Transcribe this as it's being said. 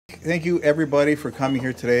Thank you, everybody, for coming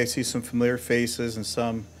here today. I see some familiar faces and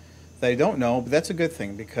some that I don't know, but that's a good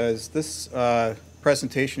thing because this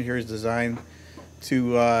presentation here is designed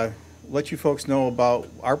to let you folks know about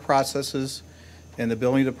our processes in the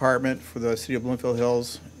building department for the city of Bloomfield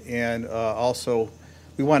Hills, and also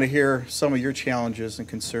we want to hear some of your challenges and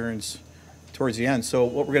concerns towards the end. So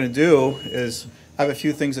what we're going to do is I have a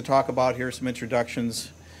few things to talk about here, some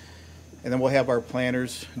introductions, and then we'll have our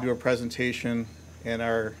planners do a presentation and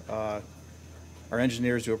our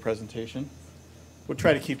engineers do a presentation. We'll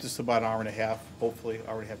try to keep this about an hour and a half, hopefully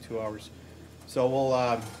hour and a half, 2 hours. So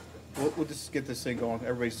we'll just get this thing going.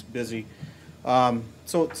 Everybody's busy.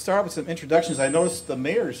 So to start with some introductions, I noticed the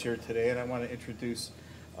mayor's here today, and I want to introduce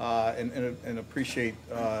and appreciate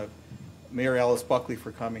Mayor Alice Buckley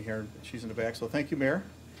for coming here. She's in the back, so thank you, Mayor.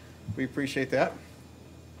 We appreciate that.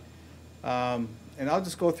 And I'll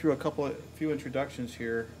just go through a few introductions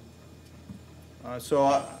here.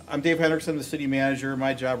 I'm Dave Hendrickson, the city manager.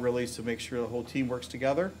 My job really is to make sure the whole team works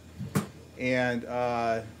together. And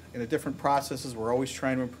in the different processes, we're always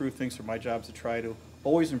trying to improve things. So my job is to try to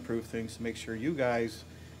always improve things to make sure you guys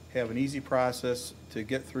have an easy process to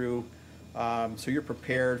get through, so you're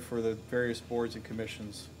prepared for the various boards and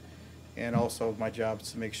commissions. And also my job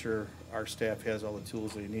is to make sure our staff has all the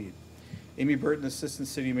tools they need. Amy Burton, assistant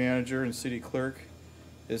city manager and city clerk,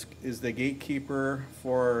 is the gatekeeper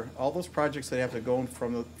for all those projects that have to go in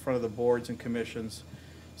front of the boards and commissions.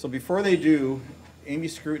 So before they do, Amy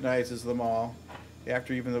scrutinizes them all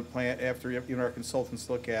after even our consultants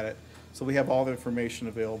look at it. So we have all the information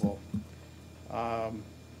available. Brian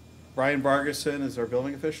Vargason is our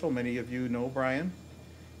building official. Many of you know Brian,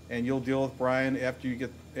 and you'll deal with Brian after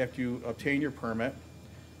you obtain your permit.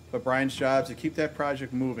 But Brian's job is to keep that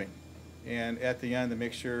project moving, and at the end to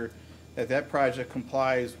make sure that project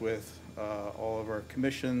complies with all of our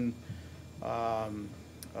commission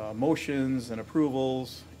motions and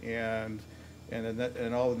approvals and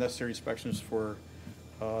all the necessary inspections for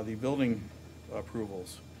the building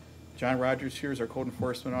approvals. John Rogers here is our code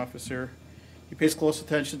enforcement officer. He pays close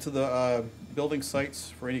attention to the building sites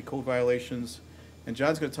for any code violations, and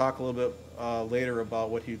John's going to talk a little bit later about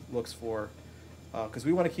what he looks for, because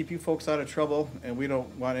we want to keep you folks out of trouble and we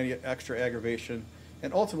don't want any extra aggravation.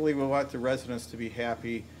 And ultimately, we want the residents to be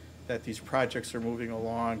happy that these projects are moving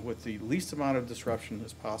along with the least amount of disruption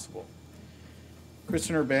as possible.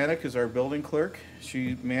 Kristen Urbanik is our building clerk.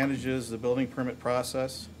 She manages the building permit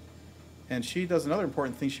process. And she does another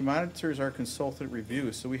important thing. She monitors our consultant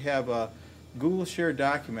reviews. So we have a Google shared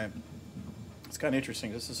document. It's kind of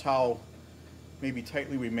interesting. This is how maybe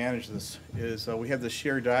tightly we manage this, is we have this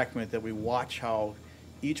shared document that we watch how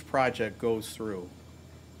each project goes through.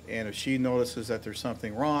 And if she notices that there's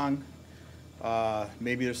something wrong,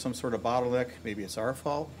 maybe there's some sort of bottleneck, maybe it's our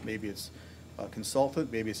fault, maybe it's a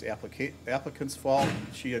consultant, maybe it's applicant's fault.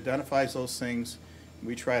 She identifies those things.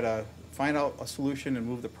 We try to find out a solution and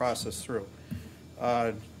move the process through.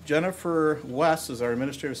 Jennifer West is our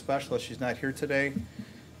administrative specialist. She's not here today,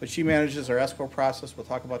 but she manages our escrow process. We'll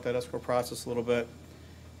talk about that escrow process a little bit.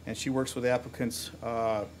 And she works with applicants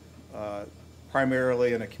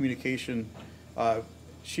primarily in a communication.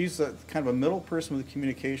 She's kind of a middle person with the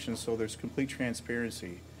communication, so there's complete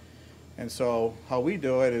transparency. And so how we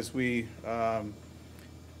do it is we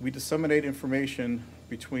disseminate information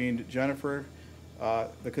between Jennifer.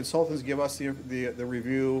 The consultants give us the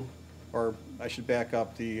review, or I should back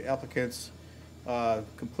up, the applicants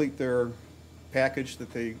complete their package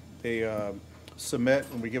that they submit,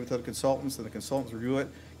 and we give it to the consultants, and the consultants review it,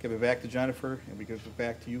 give it back to Jennifer, and we give it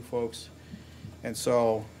back to you folks. And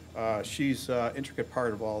so she's an intricate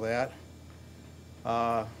part of all that.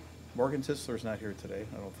 Morgan Tisler's not here today,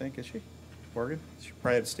 I don't think, is she? Morgan? She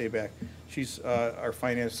probably had to stay back. She's our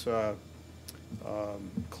finance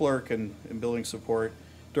clerk and building support.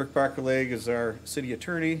 Dirk Barkerleg is our city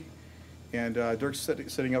attorney, and Dirk's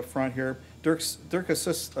sitting up front here. Dirk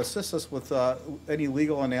assists us with any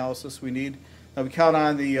legal analysis we need. Now we count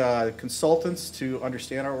on the consultants to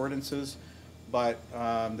understand our ordinances, but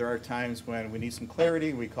there are times when we need some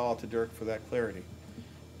clarity. We call to Dirk for that clarity.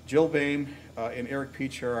 Jill Bain and Eric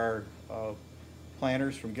Peach are our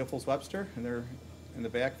planners from Giffords Webster, and they're in the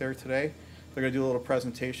back there today. They're going to do a little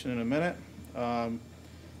presentation in a minute.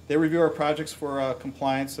 They review our projects for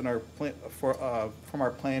compliance and from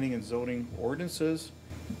our planning and zoning ordinances.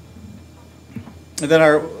 And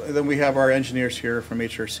then we have our engineers here from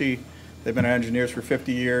HRC. They've been our engineers for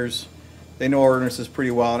 50 years. They know our ordinances pretty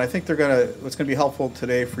well, and I think what's going to be helpful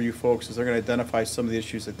today for you folks is they're going to identify some of the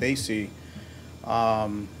issues that they see,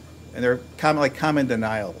 and they're common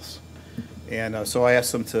denials. And so I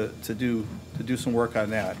asked them to do some work on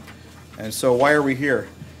that. And so why are we here?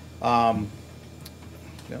 Um,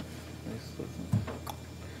 yeah,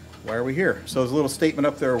 why are we here? So there's a little statement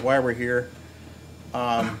up there of why we're here.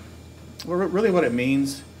 Really what it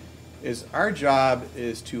means is our job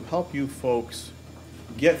is to help you folks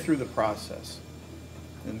get through the process.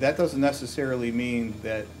 And that doesn't necessarily mean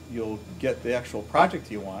that you'll get the actual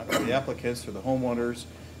project you want, or the applicants or the homeowners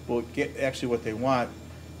will get actually what they want,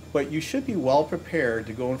 but you should be well prepared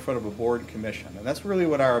to go in front of a board and commission. And that's really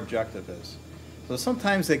what our objective is. So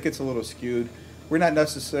sometimes that gets a little skewed. We don't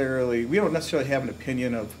necessarily have an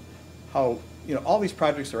opinion of how, all these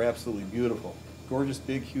projects are absolutely beautiful, gorgeous,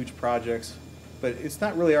 big, huge projects, but it's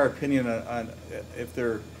not really our opinion on if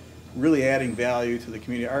they're really adding value to the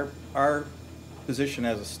community. Our position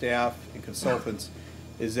as a staff and consultants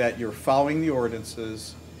is that you're following the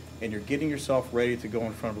ordinances and you're getting yourself ready to go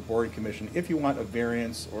in front of a board and commission if you want a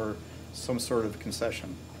variance or some sort of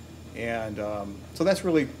concession. And so that's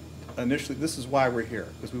really initially, this is why we're here,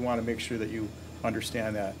 because we want to make sure that you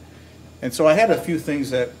understand that. And so I had a few things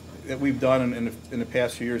that we've done in the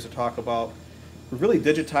past few years to talk about. We've really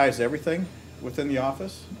digitized everything within the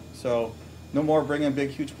office. So no more bringing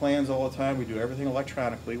big, huge plans all the time. We do everything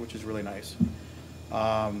electronically, which is really nice.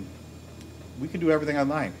 We can do everything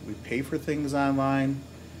online. We pay for things online.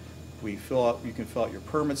 You can fill out your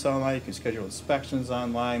permits online. You can schedule inspections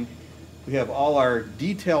online. We have all our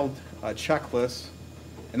detailed checklists.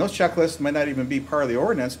 And those checklists might not even be part of the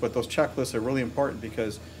ordinance, but those checklists are really important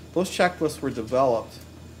because those checklists were developed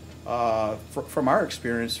from our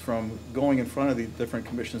experience from going in front of the different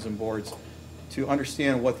commissions and boards to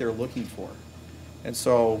understand what they're looking for. And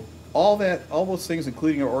so all those things,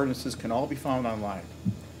 including our ordinances, can all be found online.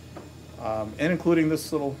 And including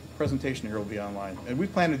this little presentation here will be online. And we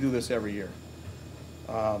plan to do this every year.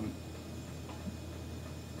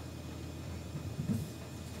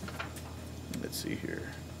 Let's see here.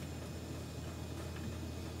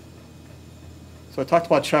 So I talked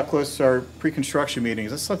about checklists, our pre-construction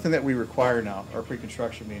meetings. That's something that we require now, our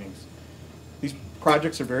pre-construction meetings. These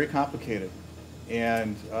projects are very complicated.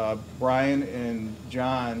 And Brian and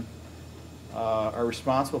John are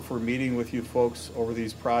responsible for meeting with you folks over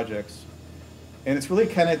these projects. And it's really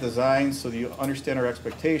kind of designed so that you understand our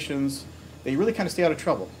expectations, that you really kind of stay out of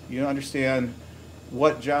trouble. You understand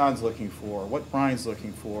what John's looking for, what Brian's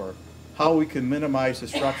looking for, how we can minimize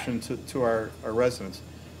disruption to our residents.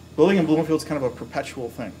 Building in Bloomfield is kind of a perpetual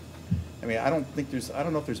thing. I mean, I don't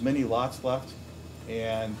know if there's many lots left,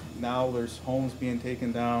 and now there's homes being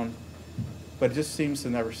taken down, but it just seems to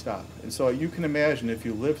never stop. And so you can imagine if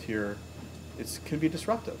you lived here, it can be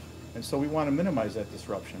disruptive. And so we want to minimize that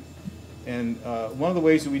disruption. And one of the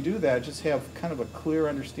ways that we do that is just have kind of a clear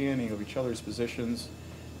understanding of each other's positions.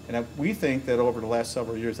 And we think that over the last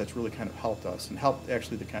several years, that's really kind of helped us and helped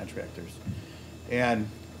actually the contractors. And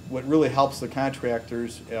what really helps the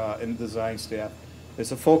contractors and the design staff is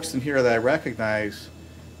the folks in here that I recognize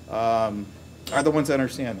are the ones that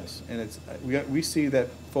understand this. And we see that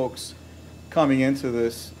folks coming into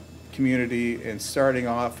this community and starting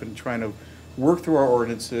off and trying to work through our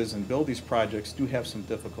ordinances and build these projects do have some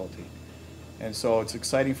difficulty. And so it's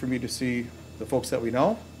exciting for me to see the folks that we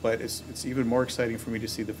know, but it's even more exciting for me to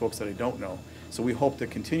see the folks that I don't know. So we hope to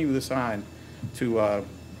continue this on to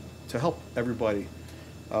help everybody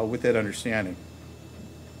with that understanding.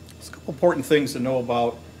 There's a couple important things to know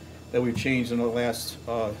about that we've changed in the last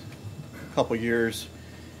couple years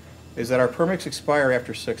is that our permits expire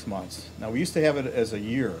after 6 months. Now, we used to have it as a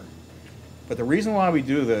year, but the reason why we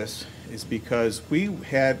do this is because we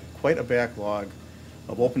had quite a backlog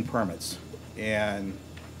of open permits and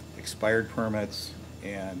expired permits,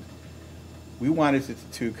 and we wanted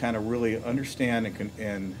to kind of really understand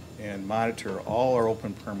and monitor all our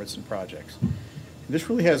open permits and projects. And this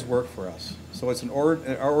really has worked for us. So it's our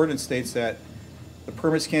ordinance states that the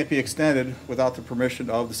permits can't be extended without the permission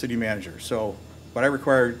of the city manager. So what I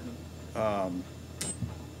required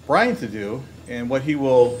Brian to do, and what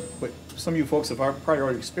some of you folks have probably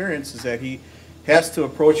already experienced, is that he has to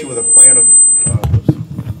approach you with a plan of,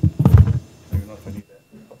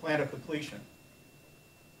 plan of completion.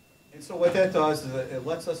 And so what that does is it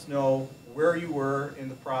lets us know where you were in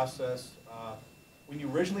the process. When you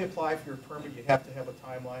originally apply for your permit, you have to have a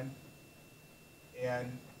timeline.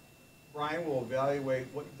 And Brian will evaluate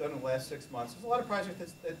what you've done in the last 6 months. There's a lot of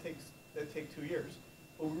projects that take 2 years.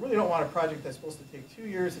 But we really don't want a project that's supposed to take 2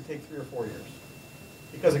 years to take 3 or 4 years.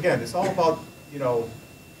 Because again, it's all about,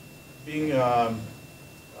 being,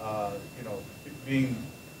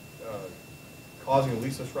 causing the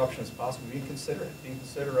least disruption as possible, being considerate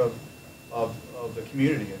of the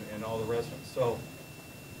community and all the residents. So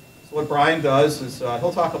what Brian does is,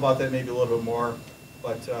 he'll talk about that maybe a little bit more,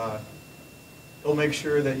 but He'll make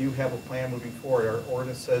sure that you have a plan moving forward. Our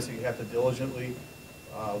ordinance says that you have to diligently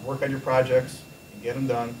work on your projects and get them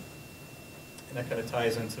done. And that kind of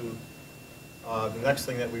ties into the next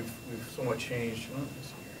thing that we've somewhat changed. Let me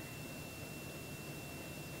see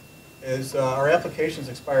here. Is our applications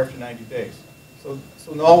expire after 90 days. So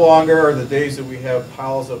no longer are the days that we have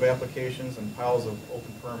piles of applications and piles of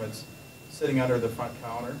open permits sitting under the front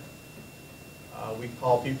counter. We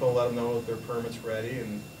call people, let them know that their permit's ready,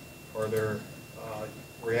 and or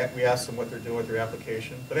we ask them what they're doing with their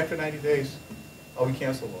application. But after 90 days, we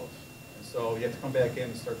cancel those. And so you have to come back in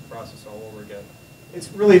and start the process all over again. It's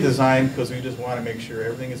really designed because we just want to make sure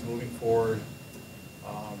everything is moving forward.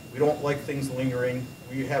 We don't like things lingering.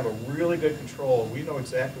 We have a really good control. We know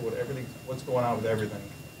exactly what's going on with everything.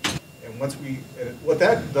 And what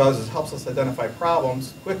that does is helps us identify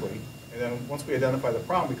problems quickly. And then once we identify the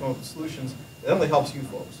problem, we come up with solutions. It only helps you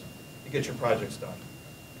folks to get your projects done.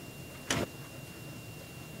 Let's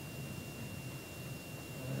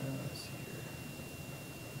see here.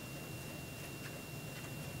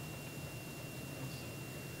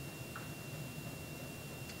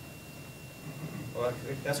 Well,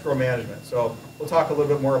 escrow management. So we'll talk a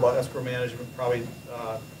little bit more about escrow management probably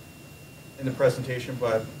in the presentation,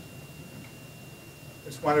 but I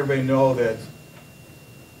just want everybody to know that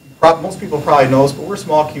most people probably know this, but we're a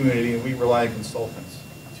small community and we rely on consultants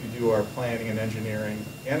to do our planning and engineering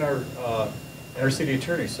and our city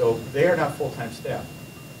attorney. So they are not full-time staff.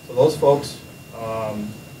 So those folks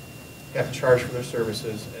have to charge for their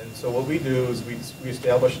services. And so what we do is we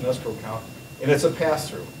establish an escrow account, and it's a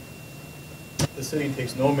pass-through. The city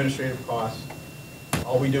takes no administrative costs.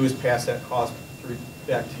 All we do is pass that cost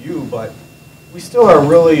back to you, but we still are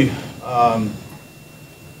really,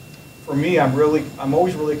 for me, I'm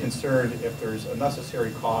always really concerned if there's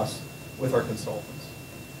unnecessary costs with our consultants.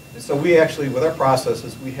 And so we actually, with our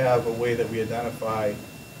processes, we have a way that we identify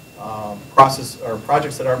projects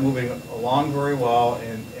that aren't moving along very well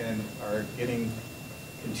and are getting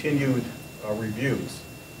continued reviews.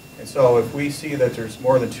 And so if we see that there's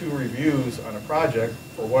more than 2 reviews on a project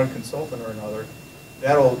for one consultant or another,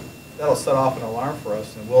 that'll set off an alarm for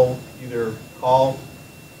us, and we'll either call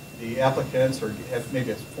the applicants or have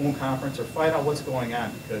maybe a phone conference or find out what's going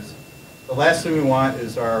on, because the last thing we want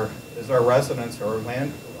is our residents or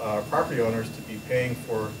land property owners to be paying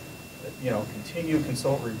for continued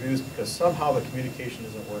consultant reviews because somehow the communication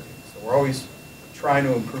isn't working. So we're always trying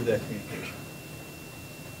to improve that communication.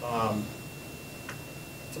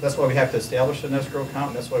 So that's why we have to establish an escrow account,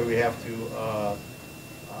 and that's why we have to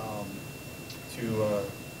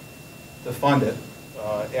fund it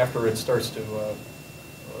after it starts to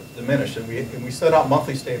diminish. And we send out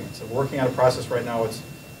monthly statements. And we're working on a process right now. It's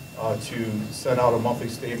to send out a monthly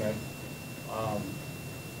statement,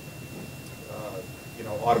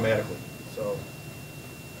 automatically. So.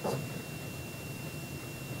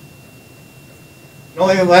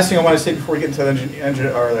 The last thing I want to say before we get into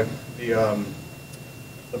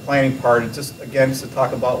the planning part is just to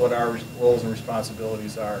talk about what our roles and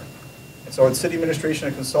responsibilities are. And so, at city administration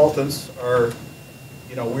and consultants are,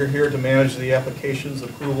 we're here to manage the applications,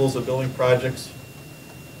 approvals of building projects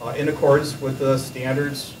in accordance with the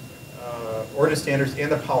standards, ordinance standards,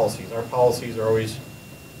 and the policies. Our policies are always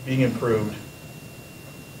being improved.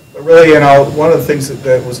 But really, one of the things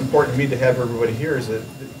that was important to me to have everybody here is that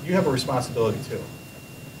you have a responsibility too.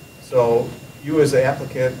 So you as the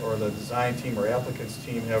applicant or the design team or applicant's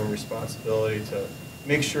team have a responsibility to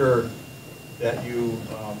make sure that you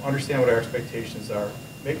understand what our expectations are.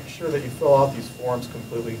 Make sure that you fill out these forms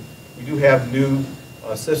completely. We do have new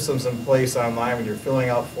systems in place online when you're filling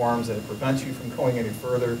out forms, and it prevents you from going any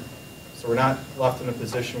further. So we're not left in a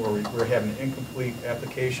position where we're having incomplete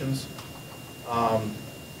applications.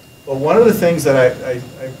 But one of the things that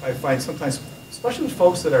I find sometimes, especially with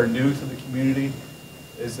folks that are new to the community,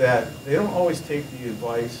 is that they don't always take the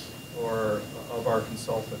advice of our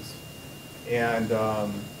consultants. And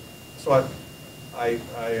so I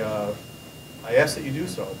ask that you do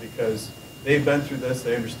so, because they've been through this.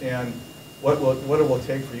 They understand what it will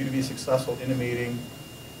take for you to be successful in a meeting,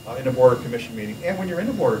 in a board or commission meeting. And when you're in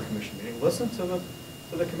a board or commission meeting, listen to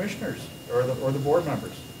the commissioners or the board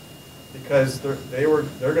members, because they're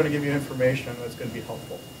going to give you information that's going to be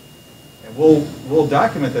helpful. And we'll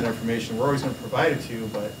document that information. We're always going to provide it to you,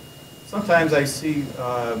 but sometimes I see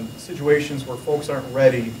situations where folks aren't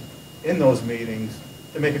ready in those meetings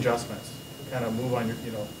to make adjustments, to kind of move on your,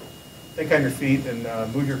 think on your feet and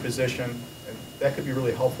move your position. And that could be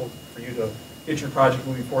really helpful for you to get your project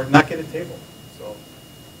moving forward and not get a table. So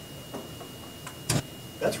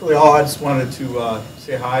that's really all. I just wanted to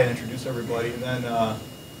say hi and introduce everybody. And then I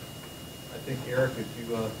think, Eric, if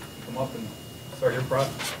you come up and Sergeant brought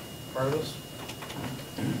part of this.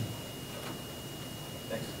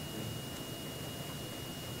 Thanks.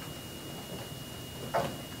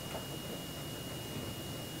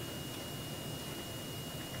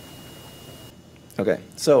 Okay,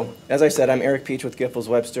 so as I said, I'm Eric Peach with Giffords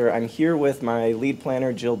Webster. I'm here with my lead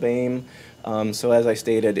planner, Jill Boehm. So as I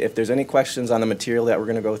stated, if there's any questions on the material that we're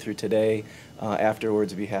going to go through today,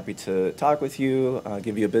 afterwards, I'd be happy to talk with you,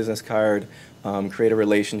 give you a business card, create a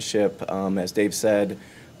relationship. As Dave said,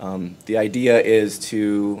 the idea is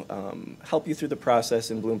to help you through the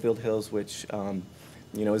process in Bloomfield Hills, which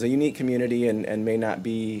is a unique community and may not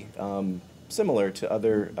be similar to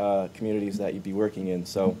other communities that you'd be working in.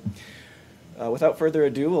 So. Without further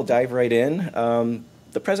ado, we'll dive right in.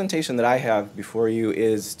 The presentation that I have before you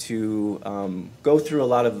is to go through a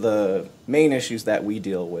lot of the main issues that we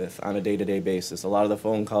deal with on a day-to-day basis, a lot of the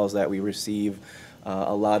phone calls that we receive,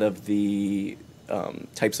 a lot of the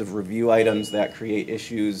types of review items that create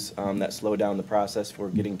issues that slow down the process for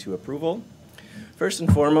getting to approval. First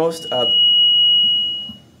and foremost,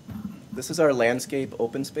 this is our landscape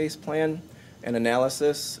open space plan and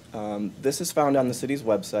analysis. This is found on the city's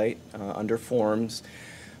website under forms.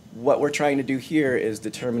 What we're trying to do here is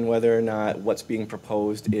determine whether or not what's being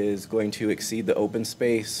proposed is going to exceed the open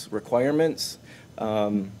space requirements.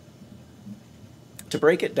 To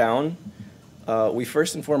break it down, we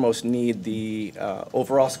first and foremost need the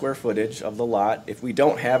overall square footage of the lot. If we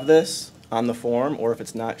don't have this on the form, or if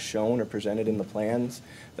it's not shown or presented in the plans,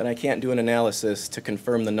 then I can't do an analysis to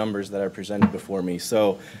confirm the numbers that are presented before me.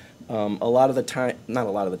 So a lot of the time, not a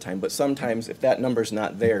lot of the time, but sometimes if that number's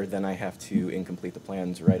not there, then I have to incomplete the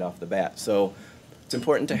plans right off the bat. So it's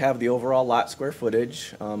important to have the overall lot square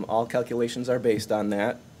footage. All calculations are based on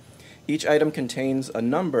that. Each item contains a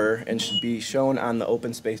number and should be shown on the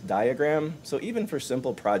open space diagram. So even for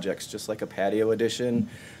simple projects, just like a patio addition,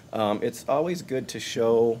 it's always good to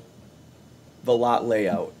show the lot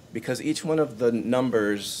layout, because each one of the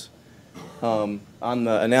numbers on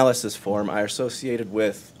the analysis form are associated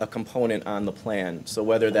with a component on the plan. So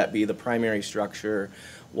whether that be the primary structure,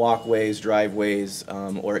 walkways, driveways,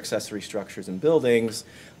 or accessory structures and buildings,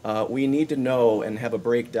 we need to know and have a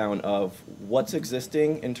breakdown of what's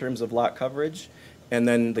existing in terms of lot coverage, and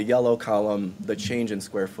then the yellow column, the change in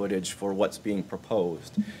square footage for what's being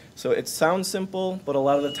proposed. So it sounds simple, but a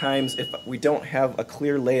lot of the times if we don't have a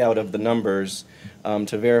clear layout of the numbers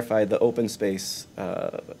to verify the open space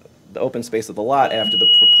of the lot after the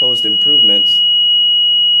proposed improvements,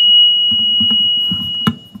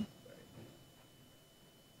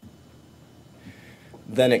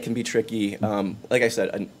 then it can be tricky. Like I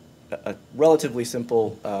said, a relatively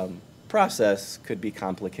simple process could be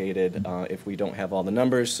complicated if we don't have all the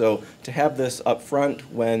numbers. So to have this up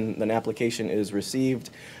front when an application is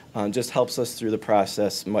received just helps us through the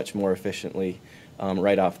process much more efficiently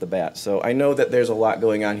right off the bat. So I know that there's a lot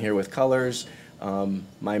going on here with colors.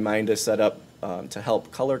 My mind is set up to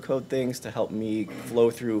help color code things, to help me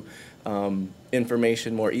flow through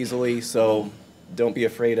information more easily. So don't be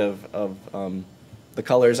afraid of the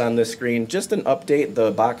colors on this screen. Just an update,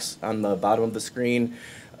 the box on the bottom of the screen.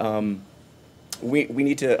 We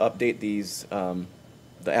need to update these, the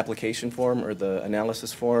application form or the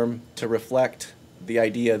analysis form to reflect the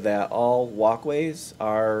idea that all walkways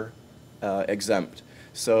are exempt.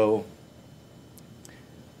 So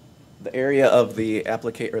the area of the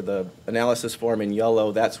the analysis form in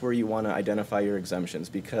yellow, that's where you want to identify your exemptions,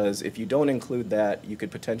 because if you don't include that, you could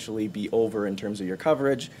potentially be over in terms of your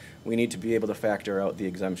coverage. We need to be able to factor out the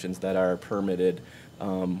exemptions that are permitted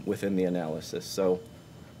within the analysis. So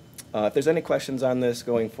if there's any questions on this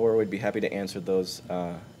going forward, I'd be happy to answer those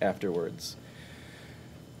afterwards.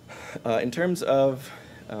 In terms of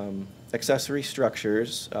accessory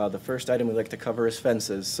structures, the first item we'd like to cover is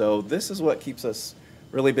fences. So this is what keeps us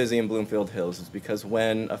really busy in Bloomfield Hills, is because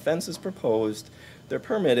when a fence is proposed, they're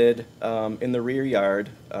permitted in the rear yard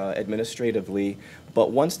administratively,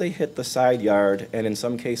 but once they hit the side yard, and in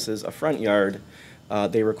some cases a front yard,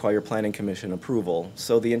 they require Planning Commission approval.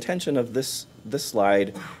 So the intention of this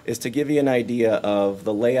slide is to give you an idea of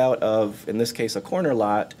the layout of, in this case, a corner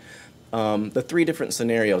lot, the three different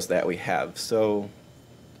scenarios that we have. So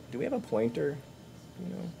do we have a pointer?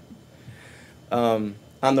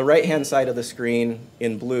 On the right-hand side of the screen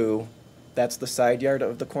in blue, that's the side yard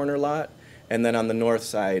of the corner lot, and then on the north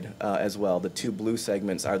side as well, the two blue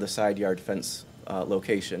segments are the side yard fence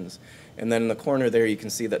locations. And then in the corner there you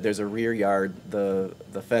can see that there's a rear yard, the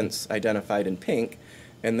fence identified in pink,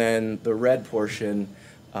 and then the red portion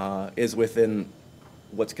is within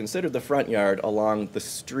what's considered the front yard along the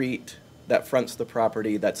street that fronts the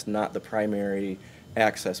property that's not the primary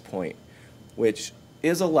access point, which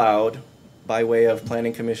is allowed by way of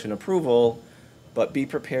Planning Commission approval, but be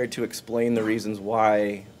prepared to explain the reasons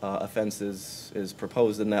why a fence is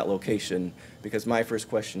proposed in that location, because my first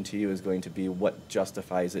question to you is going to be what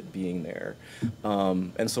justifies it being there.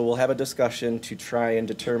 And so we'll have a discussion to try and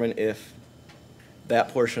determine if that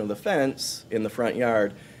portion of the fence in the front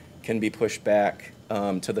yard can be pushed back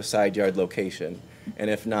to the side yard location. And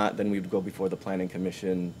if not, then we would go before the Planning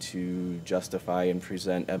Commission to justify and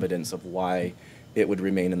present evidence of why it would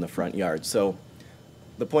remain in the front yard. So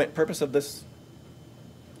the purpose of this.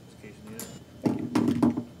 Thank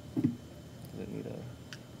you. Doesn't need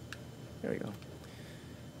there we go.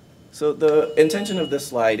 So the intention of this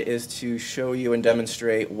slide is to show you and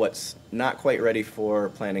demonstrate what's not quite ready for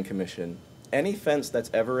Planning Commission. Any fence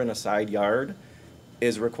that's ever in a side yard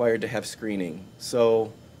is required to have screening.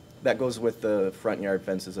 So that goes with the front yard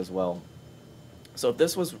fences as well. So if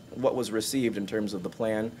this was what was received in terms of the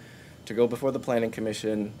plan to go before the Planning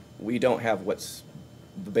Commission, we don't have what's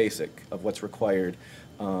the basic of what's required.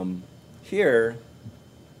 Here,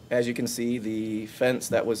 as you can see, the fence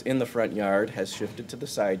that was in the front yard has shifted to the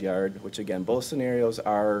side yard, which again, both scenarios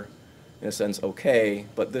are, in a sense, okay,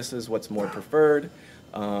 but this is what's more preferred.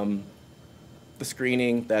 The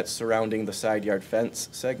screening that's surrounding the side yard fence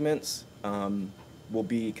segments will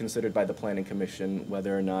be considered by the Planning Commission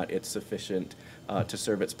whether or not it's sufficient to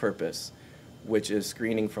serve its purpose, which is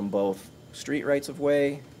screening from both street rights of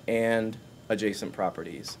way and adjacent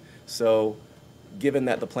properties. So given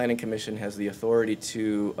that the Planning Commission has the authority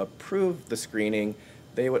to approve the screening,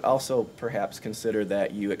 they would also perhaps consider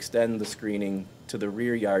that you extend the screening to the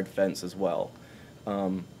rear yard fence as well.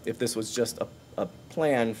 If this was just a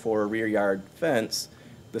plan for a rear yard fence,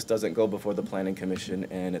 this doesn't go before the Planning Commission,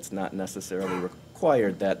 and it's not necessarily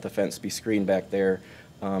required that the fence be screened back there.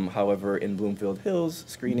 However, in Bloomfield Hills,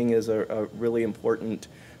 screening is a really important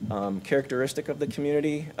characteristic of the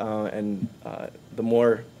community, and the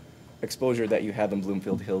more exposure that you have in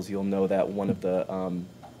Bloomfield Hills, you'll know that one of the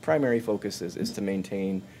primary focuses is to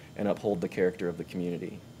maintain and uphold the character of the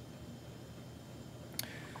community.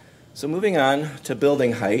 So moving on to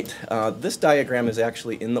building height, this diagram is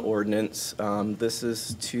actually in the ordinance. This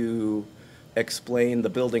is to explain the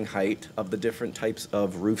building height of the different types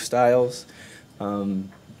of roof styles. And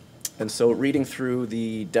so reading through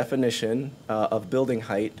the definition of building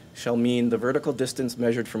height shall mean the vertical distance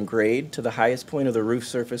measured from grade to the highest point of the roof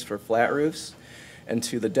surface for flat roofs and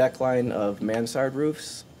to the deck line of mansard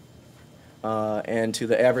roofs and to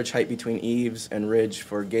the average height between eaves and ridge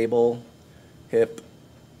for gable, hip,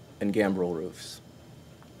 and gambrel roofs.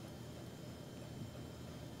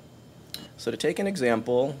 So to take an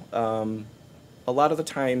example, a lot of the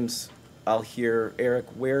times I'll hear, Eric,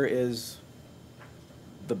 where is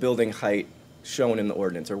the building height shown in the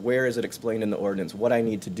ordinance, or where is it explained in the ordinance, what I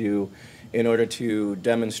need to do in order to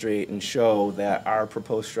demonstrate and show that our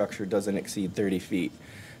proposed structure doesn't exceed 30 feet.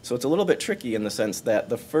 So it's a little bit tricky in the sense that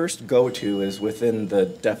the first go-to is within the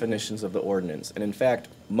definitions of the ordinance. And in fact,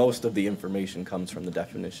 most of the information comes from the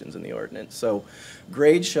definitions in the ordinance. So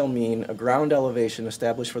grade shall mean a ground elevation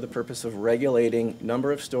established for the purpose of regulating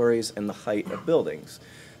number of stories and the height of buildings.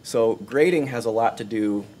 So grading has a lot to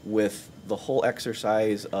do with the whole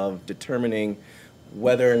exercise of determining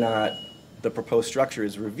whether or not the proposed structure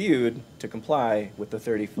is reviewed to comply with the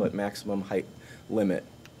 30-foot maximum height limit.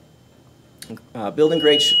 Building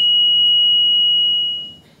grade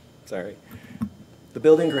The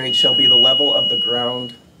building grade shall be the level of the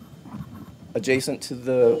ground adjacent to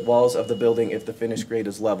the walls of the building if the finished grade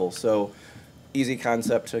is level. So easy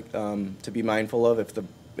concept to be mindful of.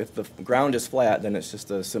 If the ground is flat, then it's just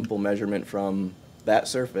a simple measurement from that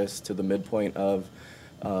surface to the midpoint of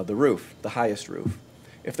the roof, the highest roof.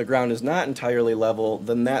 If the ground is not entirely level,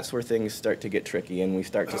 then that's where things start to get tricky, and we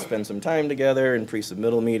start to spend some time together in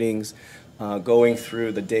pre-submittal meetings going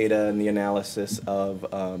through the data and the analysis of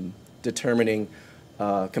determining,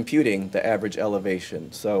 computing the average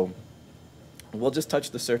elevation. So we'll just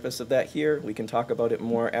touch the surface of that here. We can talk about it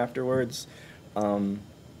more afterwards.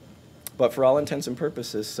 But for all intents and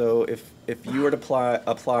purposes, so if you were to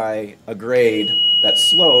apply a grade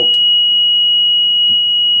that's sloped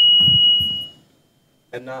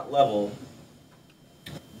and not level,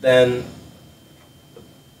 then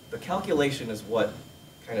the calculation is what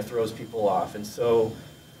kind of throws people off. And so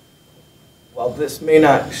while this may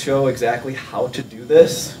not show exactly how to do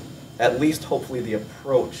this, at least hopefully the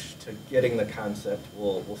approach to getting the concept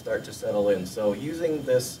will start to settle in. So using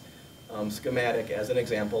this schematic as an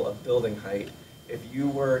example of building height, if you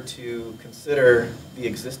were to consider the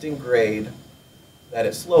existing grade, that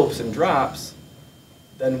it slopes and drops,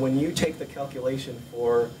 then when you take the calculation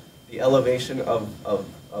for the elevation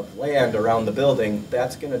of land around the building,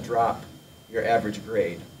 that's going to drop your average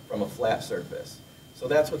grade from a flat surface. So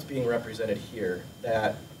that's what's being represented here,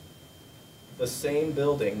 that the same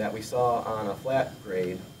building that we saw on a flat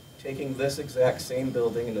grade, taking this exact same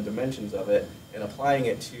building and the dimensions of it and applying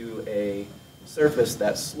it to a surface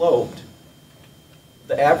that's sloped,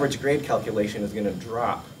 the average grade calculation is going to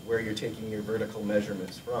drop where you're taking your vertical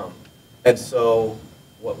measurements from. And so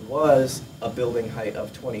what was a building height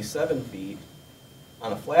of 27 feet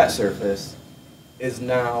on a flat surface is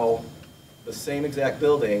now the same exact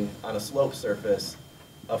building on a sloped surface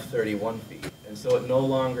of 31 feet. And so it no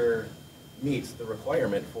longer meets the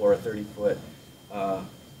requirement for a 30-foot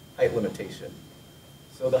height limitation.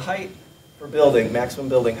 So the height for building, maximum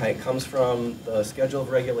building height, comes from the Schedule of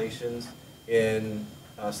Regulations in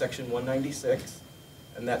Section 196,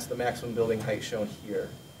 and that's the maximum building height shown here.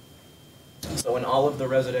 So in all of the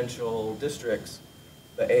residential districts,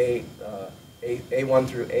 the A1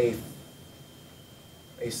 through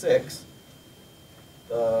A6,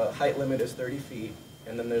 the height limit is 30 feet,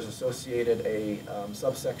 and then there's associated a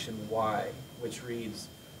subsection Y, which reads,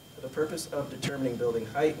 for the purpose of determining building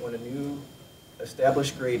height when a new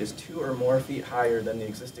established grade is 2 or more feet higher than the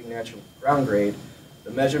existing natural ground grade,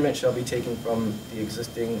 the measurement shall be taken from the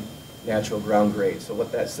existing natural ground grade. So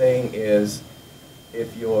what that's saying is,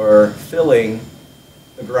 if you're filling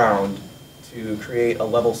the ground to create a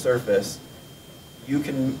level surface, you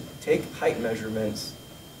can take height measurements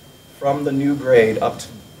from the new grade up to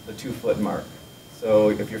the 2-foot mark. So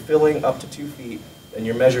if you're filling up to 2 feet, then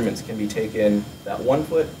your measurements can be taken that 1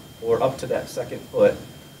 foot or up to that 2nd foot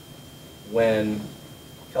when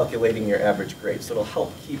calculating your average grade. So it'll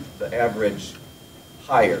help keep the average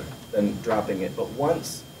higher than dropping it. But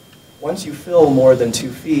once you fill more than 2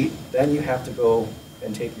 feet, then you have to go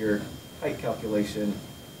and take your height calculation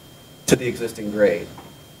to the existing grade.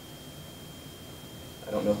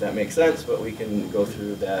 I don't know if that makes sense, but we can go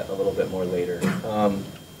through that a little bit more later.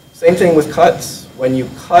 Same thing with cuts. When you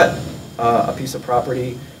cut a piece of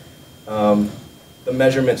property, the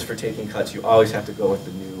measurements for taking cuts, you always have to go with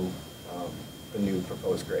the new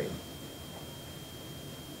proposed grade.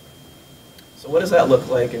 So what does that look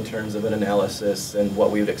like in terms of an analysis and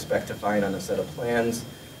what we would expect to find on a set of plans?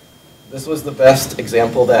 This was the best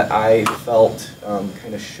example that I felt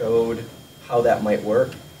kind of showed how that might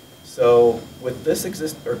work. So with this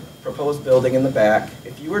proposed building in the back,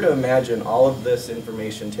 if you were to imagine all of this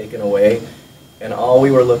information taken away and all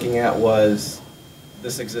we were looking at was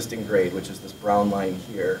this existing grade, which is this brown line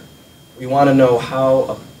here, we want to know how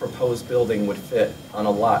a proposed building would fit on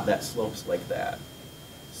a lot that slopes like that.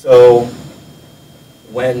 So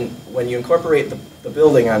when you incorporate the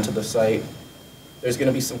building onto the site, there's going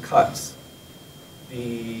to be some cuts.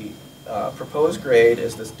 The proposed grade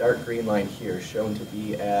is this dark green line here, shown to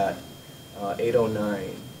be at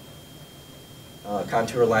 809,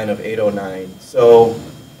 contour line of 809. So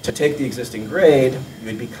to take the existing grade, you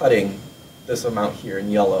would be cutting this amount here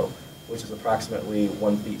in yellow, which is approximately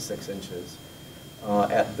 1 feet 6 inches.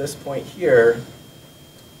 At this point here,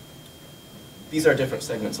 these are different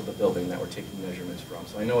segments of the building that we're taking measurements from.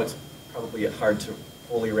 So I know it's probably hard to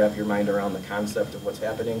fully wrap your mind around the concept of what's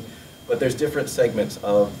happening, but there's different segments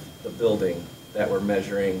of the building that we're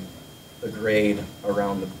measuring the grade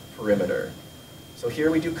around the perimeter. So here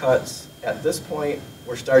we do cuts. At this point,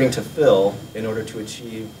 we're starting to fill in order to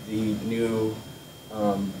achieve the new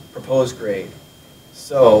proposed grade.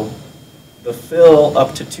 So the fill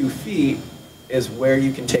up to 2 feet is where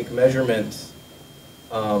you can take measurements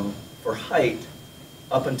for height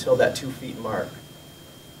up until that 2 feet mark.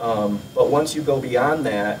 But once you go beyond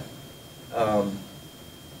that,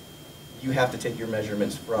 you have to take your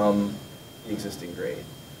measurements from the existing grade.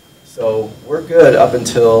 So we're good up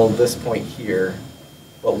until this point here,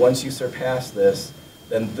 but once you surpass this,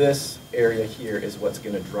 then this area here is what's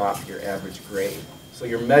going to drop your average grade. So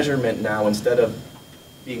your measurement now, instead of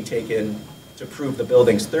being taken to prove the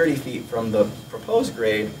building's 30 feet from the proposed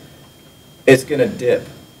grade, it's going to dip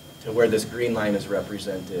to where this green line is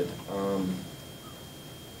represented. And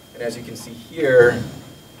as you can see here,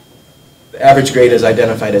 the average grade is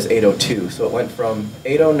identified as 802. So it went from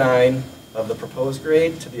 809 of the proposed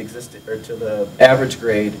grade to the average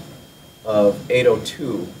grade of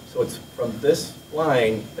 802. So it's from this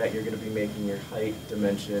line that you're going to be making your height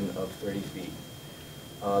dimension of 30 feet.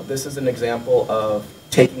 This is an example of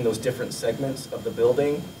taking those different segments of the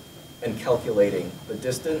building and calculating the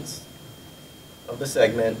distance of the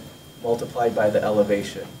segment multiplied by the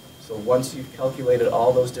elevation. So once you've calculated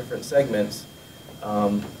all those different segments,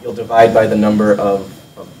 you'll divide by the number of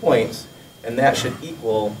points, and that should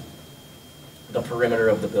equal the perimeter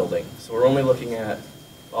of the building. So we're only looking at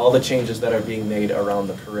all the changes that are being made around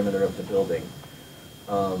the perimeter of the building.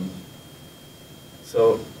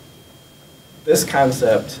 So this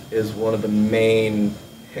concept is one of the main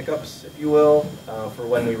hiccups, if you will, for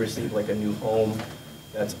when we receive like a new home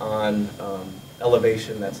that's on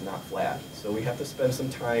elevation that's not flat. So we have to spend some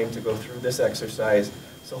time to go through this exercise.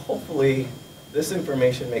 So hopefully this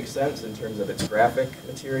information makes sense in terms of its graphic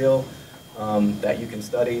material that you can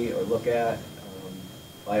study or look at.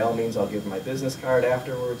 By all means, I'll give my business card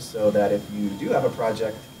afterwards so that if you do have a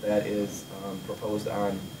project that is proposed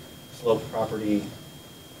on sloped property,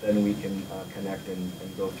 then we can connect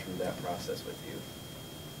and go through that process with you.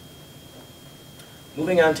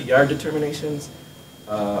 Moving on to yard determinations.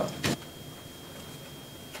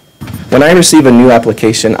 When I receive a new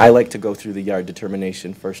application, I like to go through the yard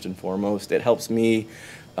determination first and foremost. It helps me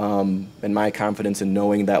and my confidence in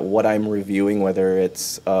knowing that what I'm reviewing, whether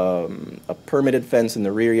it's a permitted fence in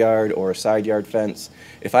the rear yard or a side yard fence,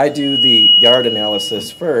 if I do the yard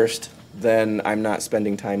analysis first, then I'm not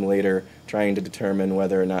spending time later trying to determine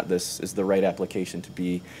whether or not this is the right application to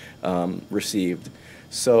be received.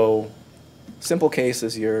 So, simple case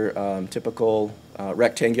is your typical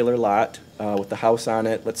rectangular lot with the house on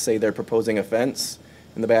it. Let's say they're proposing a fence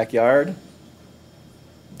in the backyard.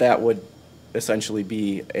 That would essentially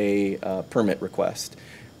be a permit request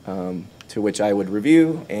to which I would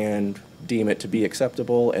review and deem it to be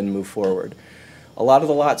acceptable and move forward. A lot of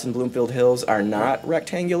the lots in Bloomfield Hills are not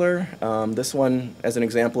rectangular. This one, as an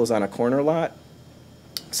example, is on a corner lot.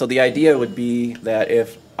 So the idea would be that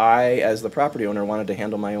if I, as the property owner, wanted to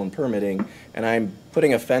handle my own permitting, and I'm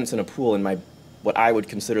putting a fence and a pool in my, what I would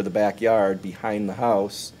consider the backyard behind the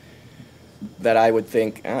house, that I would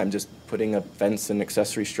think, I'm just putting a fence and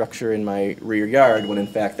accessory structure in my rear yard, when in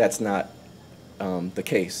fact that's not the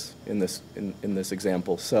case in this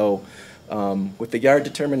example. So with the yard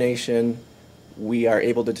determination, we are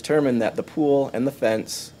able to determine that the pool and the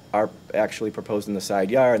fence are actually proposed in the side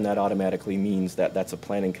yard, and that automatically means that that's a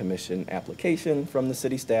planning commission application from the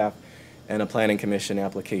city staff and a planning commission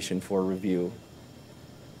application for review.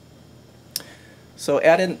 So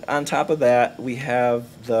added on top of that, we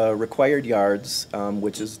have the required yards,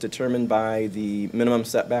 which is determined by the minimum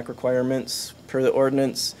setback requirements per the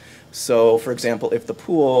ordinance. So for example, if the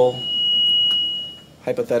pool,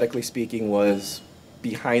 hypothetically speaking, was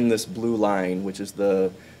behind this blue line, which is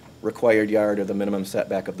the required yard or the minimum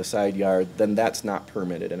setback of the side yard, then that's not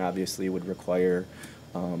permitted and obviously would require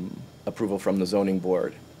approval from the zoning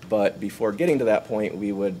board. But before getting to that point,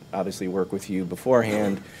 we would obviously work with you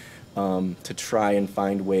beforehand to try and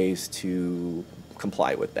find ways to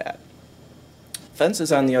comply with that.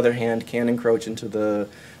 Fences, on the other hand, can encroach into the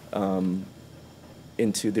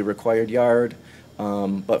required yard.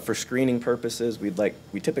 But for screening purposes, we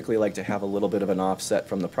typically like to have a little bit of an offset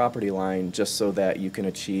from the property line just so that you can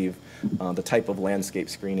achieve the type of landscape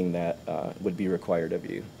screening that would be required of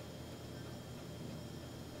you.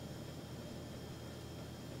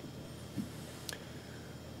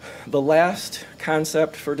 The last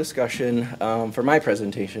concept for discussion, for my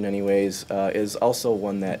presentation anyways, is also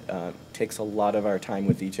one that takes a lot of our time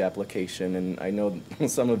with each application. And I know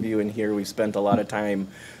some of you in here, we've spent a lot of time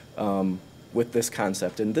with this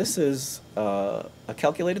concept. And this is a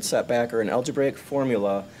calculated setback or an algebraic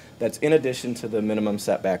formula that's in addition to the minimum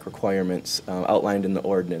setback requirements outlined in the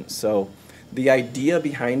ordinance. So the idea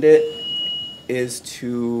behind it is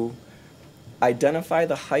to identify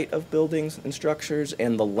the height of buildings and structures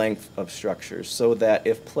and the length of structures so that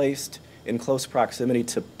if placed in close proximity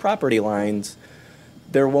to property lines,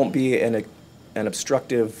 there won't be an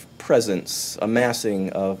obstructive presence, a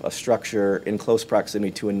massing of a structure in close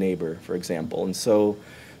proximity to a neighbor, for example. And so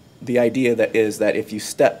the idea that is that if you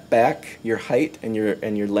step back your height and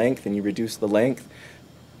your length and you reduce the length,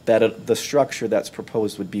 that the structure that's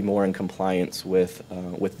proposed would be more in compliance with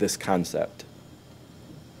this concept.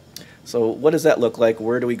 So what does that look like?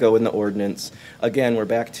 Where do we go in the ordinance? Again, we're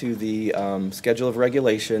back to the schedule of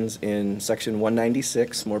regulations in section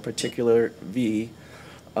 196, more particular V.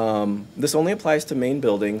 This only applies to main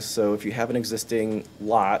buildings, so if you have an existing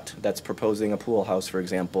lot that's proposing a pool house, for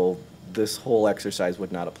example, this whole exercise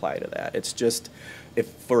would not apply to that. It's just if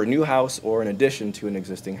for a new house or an addition to an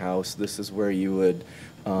existing house, this is where you would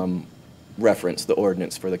reference the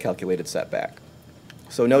ordinance for the calculated setback.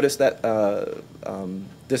 So notice that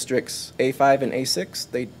districts A5 and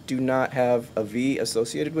A6, they do not have a V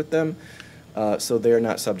associated with them, so they're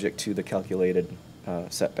not subject to the calculated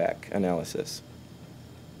setback analysis.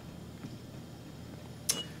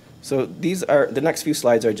 So these are, the next few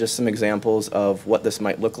slides are just some examples of what this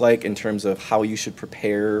might look like in terms of how you should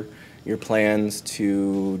prepare your plans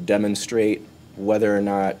to demonstrate whether or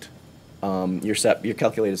not your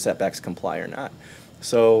calculated setbacks comply or not.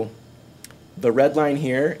 So The red line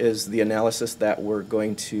here is the analysis that we're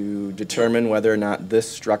going to determine whether or not this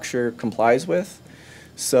structure complies with.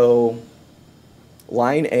 So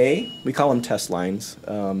line A, we call them test lines.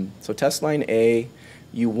 So test line A,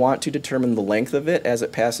 you want to determine the length of it as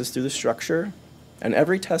it passes through the structure. And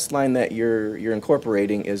every test line that you're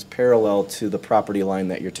incorporating is parallel to the property line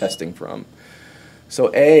that you're testing from.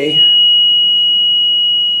 So A,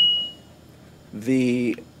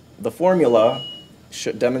 the formula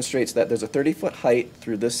demonstrates that there's a 30-foot height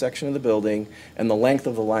through this section of the building, and the length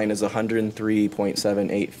of the line is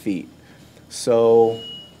 103.78 feet. So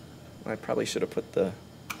I probably should have put the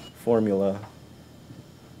formula.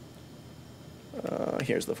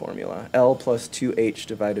 Here's the formula. L plus 2H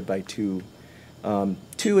divided by 2.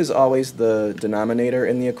 2 is always the denominator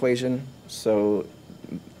in the equation, so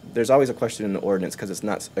there's always a question in the ordinance because it's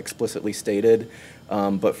not explicitly stated,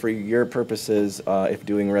 but for your purposes, if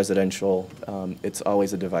doing residential, it's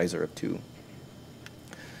always a divisor of 2.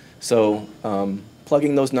 So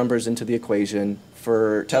plugging those numbers into the equation,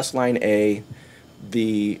 for test line A,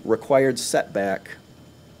 the required setback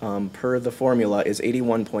per the formula is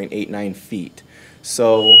 81.89 feet.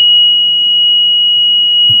 So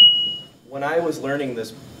when I was learning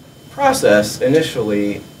this process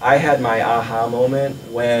initially, I had my aha moment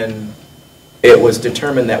when it was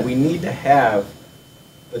determined that we need to have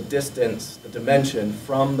the distance, the dimension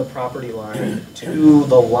from the property line to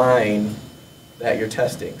the line that you're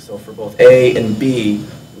testing. So for both A and B,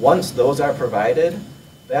 once those are provided,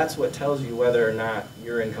 that's what tells you whether or not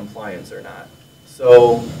you're in compliance or not.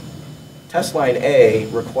 So test line A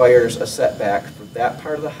requires a setback for that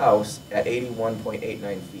part of the house at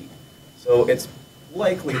 81.89 feet. So it's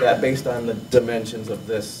likely that based on the dimensions of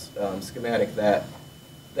this schematic that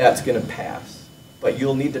that's going to pass. But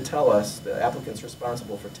you'll need to tell us, the applicant's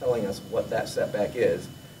responsible for telling us what that setback is,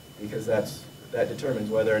 because that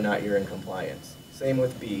determines whether or not you're in compliance. Same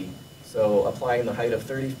with B. So applying the height of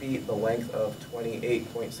 30 feet, the length of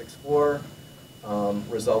 28.64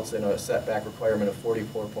 results in a setback requirement of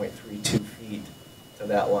 44.32 feet to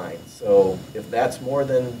that line. So if that's more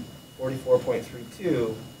than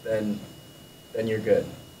 44.32, then you're good.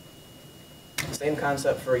 Same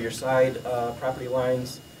concept for your side property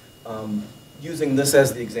lines. Using this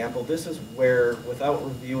as the example, this is where, without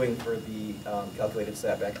reviewing for the calculated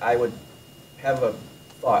setback, I would have a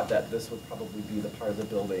thought that this would probably be the part of the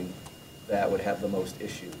building that would have the most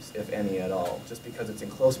issues, if any at all, just because it's in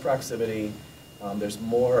close proximity. There's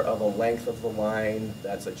more of a length of the line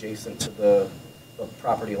that's adjacent to the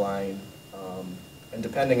property line, and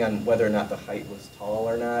depending on whether or not the height was tall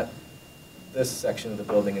or not, this section of the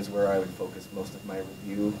building is where I would focus most of my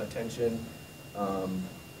review attention.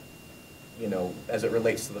 You know, as it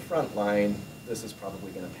relates to the front line, this is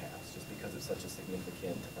probably going to pass just because it's such a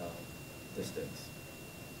significant distance.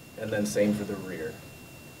 And then same for the rear.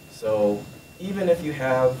 So even if you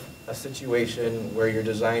have a situation where you're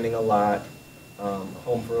designing a lot,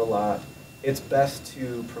 home for a lot, it's best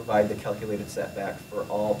to provide the calculated setback for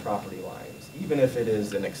all property lines. Even if it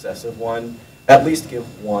is an excessive one, at least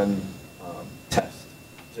give one test,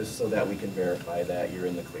 just so that we can verify that you're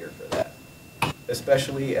in the clear for that.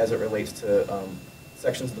 Especially as it relates to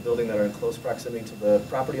sections of the building that are in close proximity to the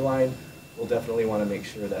property line, we'll definitely want to make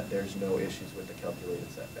sure that there's no issues with the calculated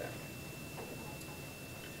setback.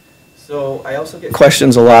 So I also get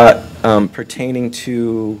questions a lot pertaining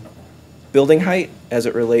to building height as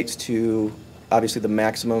it relates to obviously the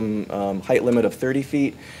maximum height limit of 30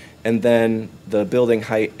 feet, and then the building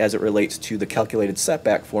height as it relates to the calculated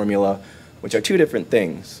setback formula, which are two different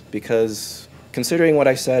things, because considering what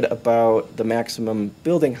I said about the maximum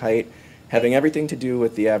building height having everything to do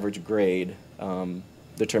with the average grade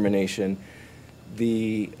determination,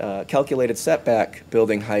 the calculated setback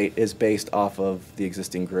building height is based off of the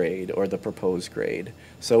existing grade or the proposed grade.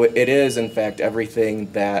 So it is, in fact,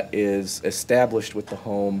 everything that is established with the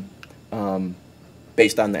home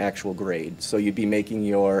based on the actual grade. So you'd be making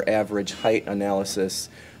your average height analysis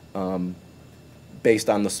based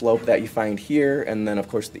on the slope that you find here, and then, of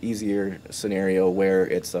course, the easier scenario where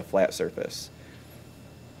it's a flat surface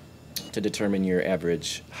to determine your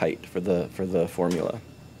average height for the formula.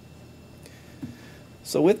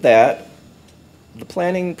 So with that, the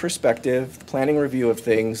planning perspective, the planning review of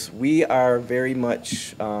things, we are very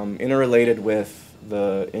much interrelated with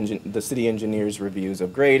the city engineer's reviews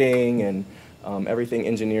of grading and everything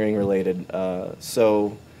engineering related.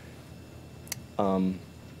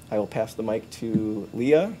 I will pass the mic to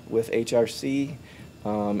Leah with HRC.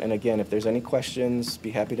 And again, if there's any questions,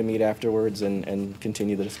 be happy to meet afterwards and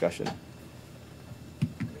continue the discussion.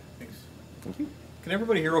 Thanks. Thank you. Can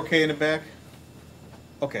everybody hear okay in the back?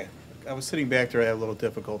 Okay. I was sitting back there, I had a little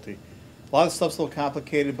difficulty. A lot of stuff's a little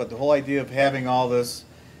complicated, but the whole idea of having all this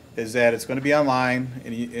is that it's going to be online,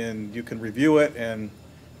 and you can review it and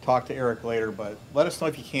talk to Eric later, but let us know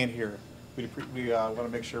if you can't hear. We want to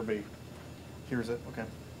make sure everybody hears it. Okay.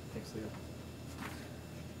 Thanks,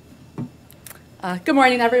 Leah. Good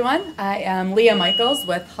morning, everyone. I am Leah Michaels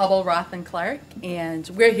with Hubble, Roth, and Clark, and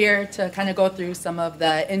we're here to kind of go through some of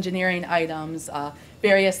the engineering items,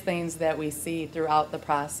 various things that we see throughout the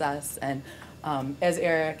process. And as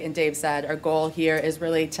Eric and Dave said, our goal here is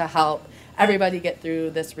really to help everybody get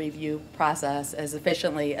through this review process as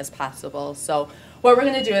efficiently as possible. So what we're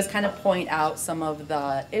going to do is kind of point out some of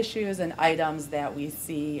the issues and items that we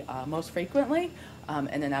see most frequently,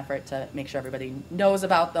 in an effort to make sure everybody knows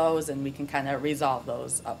about those and we can kind of resolve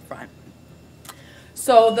those up front.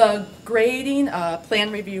 So the grading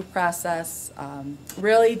plan review process,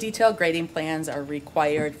 really detailed grading plans are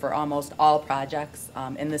required for almost all projects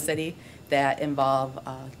in the city that involve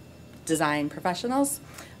design professionals.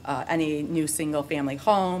 Any new single family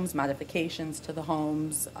homes, modifications to the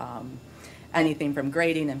homes, anything from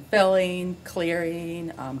grading and filling,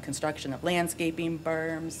 clearing, construction of landscaping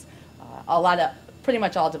berms, pretty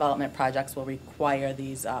much all development projects will require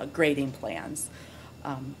these grading plans.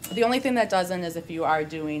 The only thing that doesn't is if you are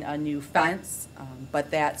doing a new fence,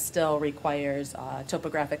 but that still requires a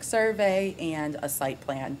topographic survey and a site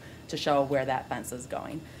plan to show where that fence is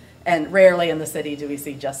going. And rarely in the city do we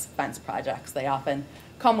see just fence projects. They often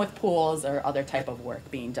come with pools or other type of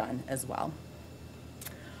work being done as well.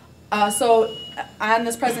 So on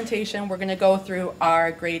this presentation, we're going to go through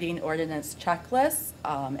our grading ordinance checklist,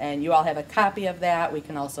 and you all have a copy of that. We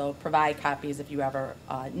can also provide copies if you ever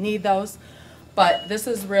need those. But this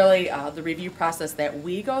is really the review process that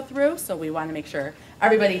we go through, so we want to make sure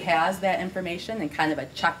everybody has that information and kind of a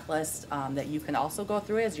checklist that you can also go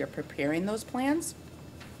through as you're preparing those plans.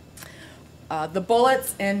 The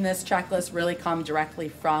bullets in this checklist really come directly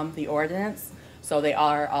from the ordinance. So they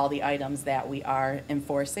are all the items that we are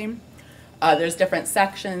enforcing. There's different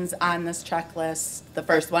sections on this checklist. The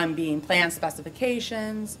first one being plan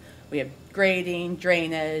specifications. We have grading,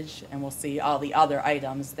 drainage, and we'll see all the other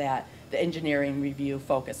items that the engineering review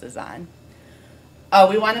focuses on.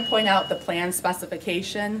 We want to point out the plan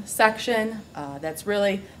specification section. That's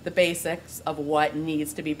really the basics of what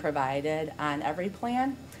needs to be provided on every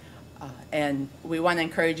plan. And we want to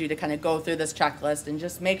encourage you to kind of go through this checklist and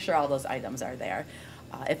just make sure all those items are there.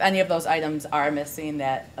 If any of those items are missing,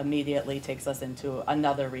 that immediately takes us into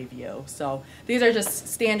another review. So these are just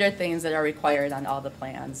standard things that are required on all the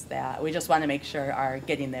plans that we just want to make sure are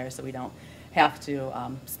getting there so we don't have to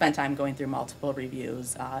spend time going through multiple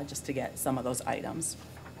reviews just to get some of those items.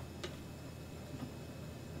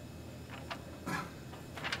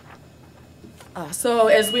 So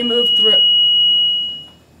as we move through,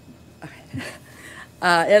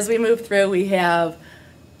 we have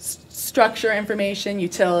structure information,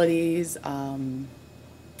 utilities,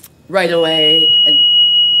 right-of-way, and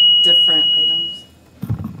different items.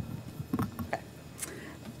 Okay.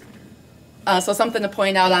 So something to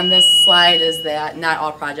point out on this slide is that not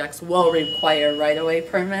all projects will require right-of-way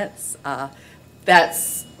permits.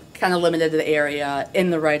 That's kind of limited to the area in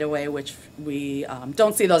the right-of-way, which we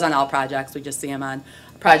don't see those on all projects. We just see them on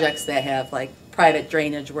projects that have like private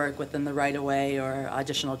drainage work within the right-of-way or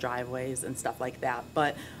additional driveways and stuff like that.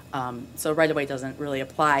 But so right-of-way doesn't really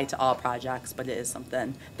apply to all projects, but it is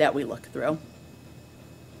something that we look through.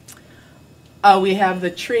 We have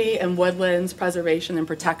the tree and woodlands preservation and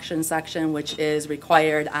protection section, which is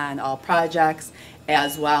required on all projects,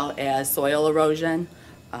 as well as soil erosion.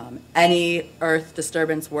 Any earth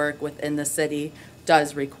disturbance work within the city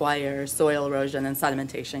does require soil erosion and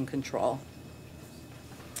sedimentation control.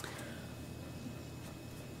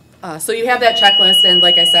 So you have that checklist, and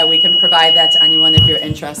like I said, we can provide that to anyone if you're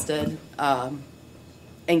interested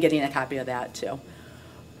in getting a copy of that too.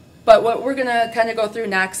 But what we're going to kind of go through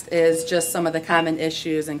next is just some of the common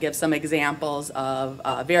issues and give some examples of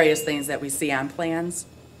various things that we see on plans.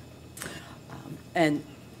 And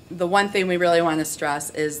the one thing we really want to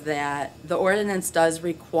stress is that the ordinance does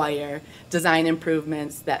require design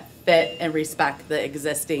improvements that fit and respect the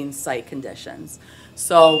existing site conditions.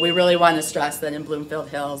 So we really want to stress that in Bloomfield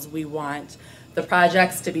Hills, we want the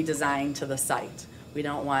projects to be designed to the site. We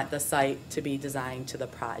don't want the site to be designed to the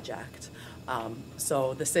project.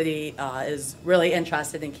 So the city is really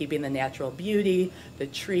interested in keeping the natural beauty, the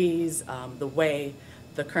trees, the way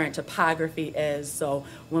the current topography is. So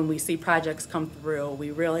when we see projects come through,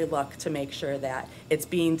 we really look to make sure that it's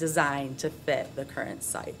being designed to fit the current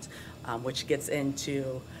site, which gets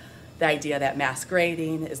into the idea that mass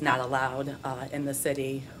grading is not allowed in the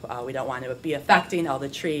city. We don't want to be affecting all the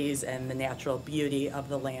trees and the natural beauty of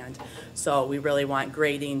the land. So we really want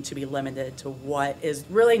grading to be limited to what is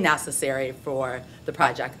really necessary for the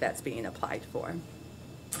project that's being applied for.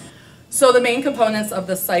 So the main components of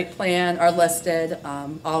the site plan are listed,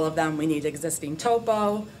 all of them. We need existing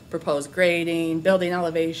topo, proposed grading, building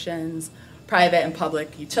elevations, private and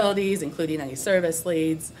public utilities, including any service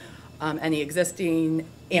leads, any existing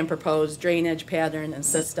and proposed drainage pattern and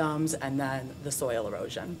systems, and then the soil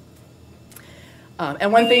erosion.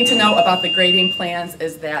 And one thing to note about the grading plans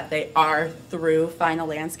is that they are through final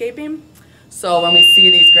landscaping. So when we see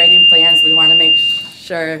these grading plans, we want to make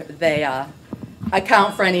sure they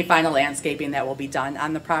account for any final landscaping that will be done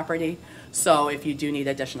on the property. So if you do need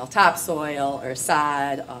additional topsoil or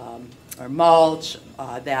sod or mulch,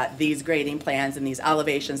 that these grading plans and these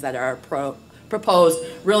elevations that are proposed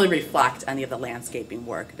really reflect any of the landscaping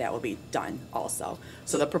work that will be done also.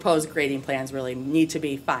 So the proposed grading plans really need to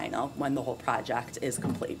be final when the whole project is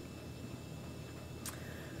complete.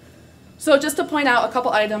 So just to point out a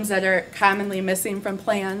couple items that are commonly missing from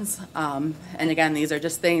plans, and again, these are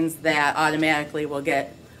just things that automatically will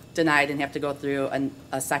get denied and have to go through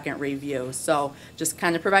a second review. So just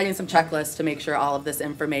kind of providing some checklists to make sure all of this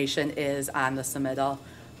information is on the submittal.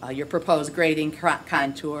 Your proposed grading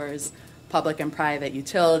contours, public and private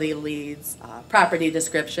utility leads, property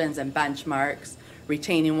descriptions and benchmarks,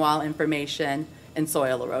 retaining wall information, and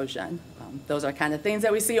soil erosion. Those are kind of things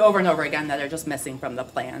that we see over and over again that are just missing from the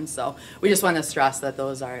plan. So we just want to stress that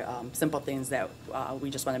those are simple things that we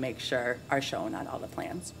just want to make sure are shown on all the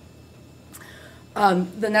plans.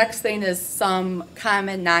 The next thing is some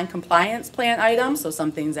common non-compliance plan items, so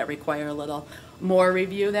some things that require a little more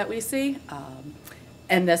review that we see.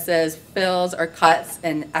 And this is fills or cuts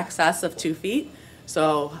in excess of 2 feet.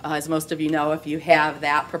 So as most of you know, if you have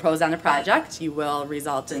that proposed on a project, you will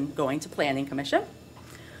result in going to Planning Commission.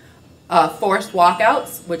 Forced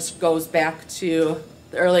walkouts, which goes back to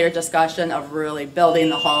the earlier discussion of really building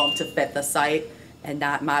the home to fit the site and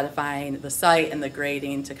not modifying the site and the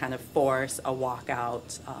grading to kind of force a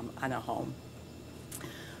walkout on a home.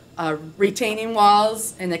 Retaining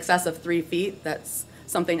walls in excess of 3 feet, that's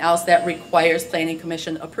something else that requires Planning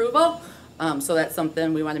Commission approval. So that's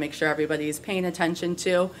something we want to make sure everybody's paying attention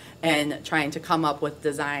to and trying to come up with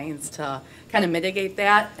designs to kind of mitigate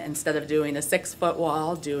that. Instead of doing a 6-foot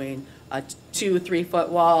wall, doing 2 3-foot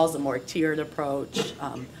walls, a more tiered approach,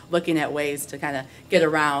 looking at ways to kind of get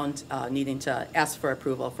around needing to ask for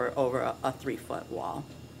approval for over a 3-foot wall.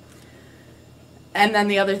 And then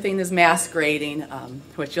the other thing is mass grading,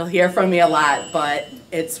 which you'll hear from me a lot, but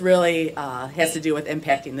it's really has to do with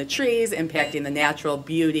impacting the trees, impacting the natural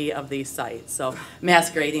beauty of these sites. So mass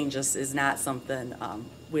grading just is not something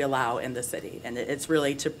we allow in the city, and it's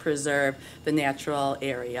really to preserve the natural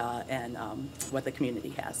area and what the community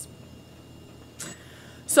has.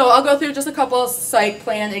 So I'll go through just a couple site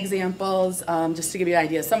plan examples just to give you an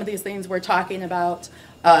idea. Some of these things we're talking about.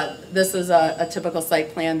 This is a typical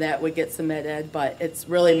site plan that would get submitted, but it's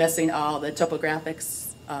really missing all the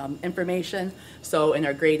topographics information. So in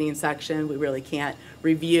our grading section, we really can't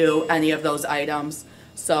review any of those items.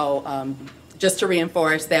 So just to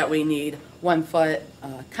reinforce that we need 1-foot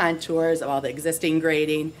contours of all the existing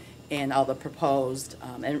grading and all the proposed,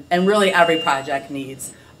 and really every project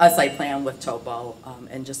needs a site plan with topo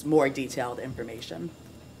and just more detailed information.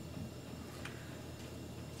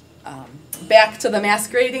 Back to the mass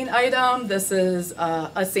grading item, this is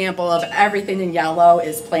a sample of everything in yellow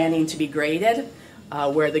is planning to be graded,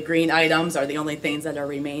 where the green items are the only things that are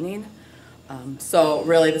remaining. So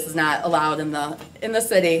really this is not allowed in the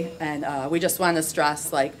city, and we just want to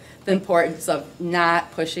stress like the importance of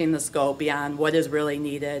not pushing the scope beyond what is really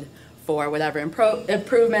needed for whatever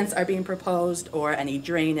improvements are being proposed or any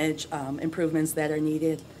drainage improvements that are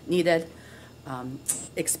needed.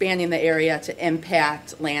 Expanding the area to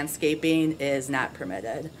impact landscaping is not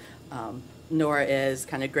permitted, nor is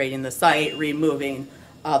kind of grading the site, removing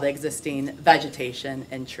all the existing vegetation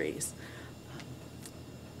and trees.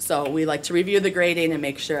 So we like to review the grading and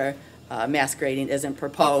make sure mass grading isn't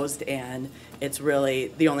proposed, and it's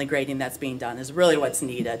really the only grading that's being done is really what's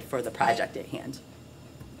needed for the project at hand.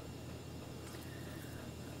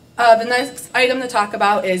 The next item to talk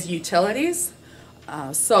about is utilities.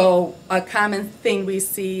 So a common thing we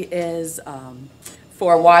see is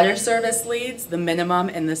for water service leads, the minimum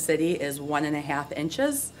in the city is 1.5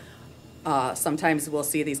 inches. Sometimes we'll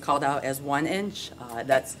see these called out as 1 inch.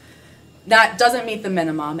 That's doesn't meet the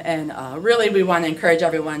minimum, and really we want to encourage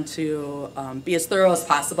everyone to be as thorough as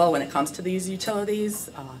possible when it comes to these utilities,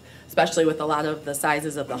 especially with a lot of the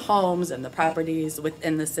sizes of the homes and the properties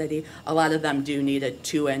within the city. A lot of them do need a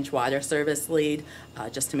 2-inch water service lead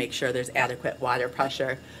just to make sure there's adequate water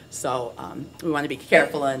pressure. So we want to be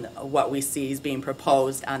careful in what we see is being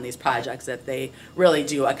proposed on these projects, that they really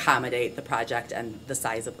do accommodate the project and the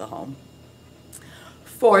size of the home.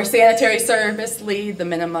 For sanitary service lead, the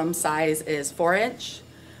minimum size is 4-inch.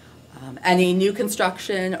 Any new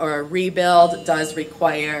construction or rebuild does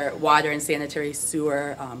require water and sanitary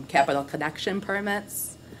sewer capital connection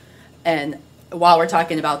permits. And while we're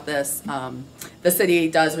talking about this, the city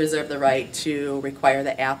does reserve the right to require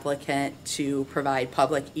the applicant to provide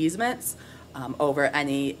public easements over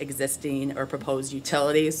any existing or proposed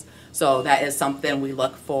utilities. So that is something we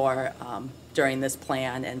look for during this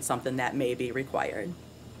plan and something that may be required.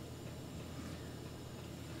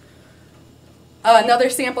 Another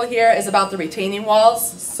sample here is about the retaining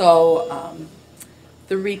walls. So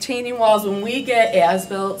the retaining walls, when we get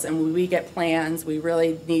as-built and when we get plans, we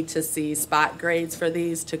really need to see spot grades for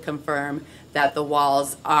these to confirm that the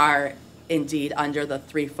walls are indeed under the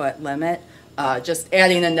 3-foot limit. Just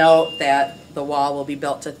adding a note that the wall will be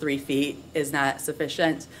built to 3 feet is not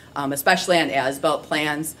sufficient, especially on as-built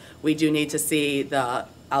plans. We do need to see the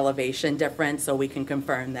elevation difference so we can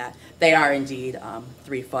confirm that they are indeed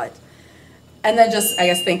 3 foot. And then just, I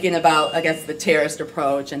guess, thinking about, I guess, the terraced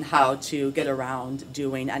approach and how to get around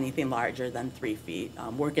doing anything larger than 3 feet.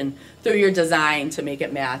 Working through your design to make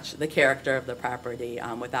it match the character of the property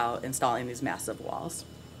without installing these massive walls.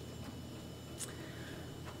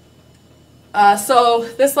 So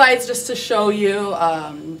this slide's just to show you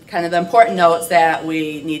kind of the important notes that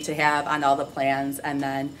we need to have on all the plans, and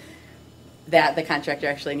then that the contractor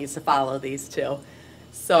actually needs to follow these too.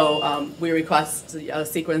 So we request a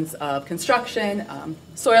sequence of construction,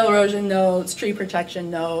 soil erosion notes, tree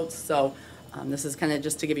protection notes. So this is kind of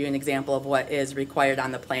just to give you an example of what is required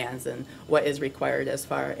on the plans and what is required as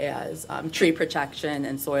far as tree protection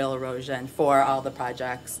and soil erosion for all the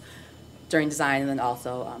projects during design and then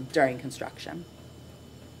also during construction.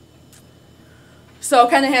 So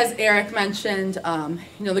kind of as Eric mentioned,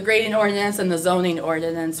 you know, the grading ordinance and the zoning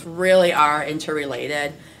ordinance really are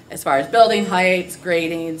interrelated. As far as building heights,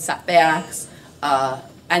 grading, setbacks,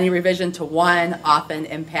 any revision to one often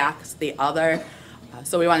impacts the other.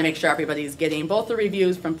 So we want to make sure everybody's getting both the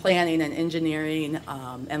reviews from planning and engineering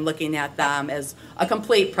and looking at them as a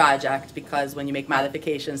complete project, because when you make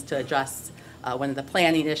modifications to address one of the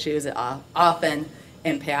planning issues, it often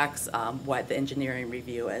impacts what the engineering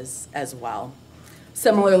review is as well.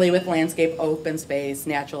 Similarly with landscape, open space,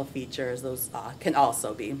 natural features, those can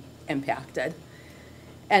also be impacted.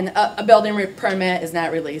 And a building permit is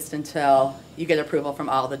not released until you get approval from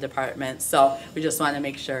all the departments. So we just want to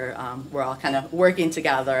make sure we're all kind of working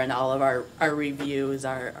together, and all of our reviews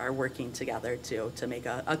are working together to make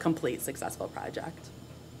a complete successful project.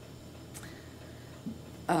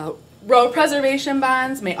 Road preservation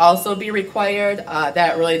bonds may also be required.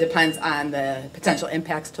 That really depends on the potential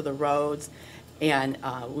impacts to the roads. And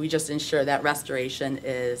we just ensure that restoration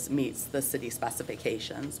meets the city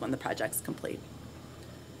specifications when the project's complete.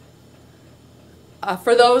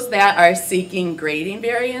 For those that are seeking grading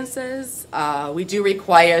variances, we do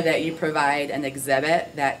require that you provide an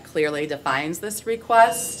exhibit that clearly defines this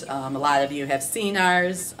request. A lot of you have seen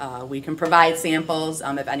ours. We can provide samples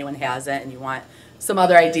if anyone has it and you want some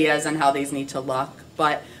other ideas on how these need to look.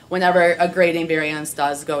 But whenever a grading variance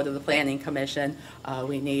does go to the Planning Commission,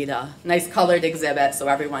 we need a nice colored exhibit so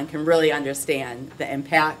everyone can really understand the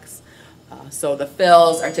impacts. So the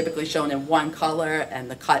fills are typically shown in one color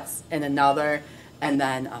and the cuts in another, and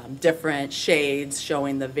then different shades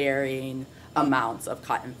showing the varying amounts of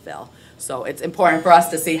cut and fill. So it's important for us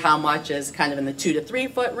to see how much is kind of in the 2 to 3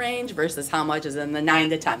 foot range versus how much is in the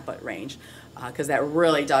 9 to 10 foot range, because that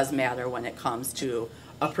really does matter when it comes to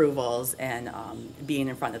approvals and being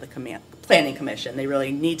in front of the Planning Commission. They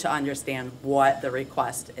really need to understand what the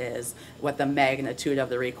request is, what the magnitude of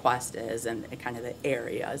the request is, and kind of the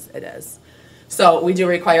areas it is. So we do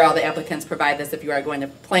require all the applicants provide this if you are going to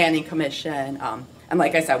Planning Commission. And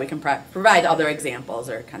like I said, we can provide other examples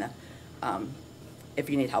or kind of if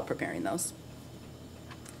you need help preparing those.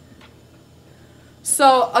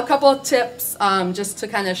 So a couple of tips just to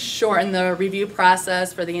kind of shorten the review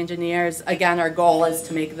process for the engineers. Again, our goal is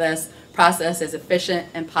to make this process as efficient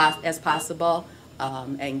as possible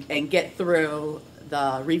and get through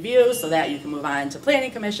the review so that you can move on to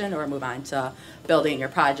Planning Commission or move on to building your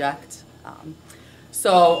project.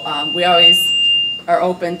 We always are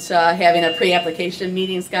open to having a pre-application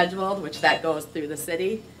meeting scheduled, which that goes through the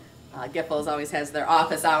city. Giffords always has their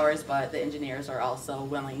office hours, but the engineers are also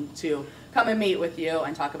willing to come and meet with you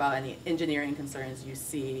and talk about any engineering concerns you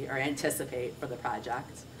see or anticipate for the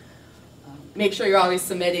project. Make sure you're always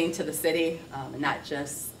submitting to the city, and not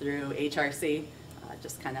just through HRC.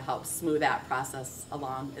 Just kind of helps smooth that process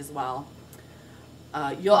along as well.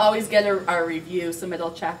 You'll always get a review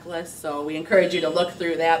submittal checklist, so we encourage you to look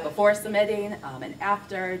through that before submitting and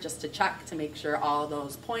after, just to check to make sure all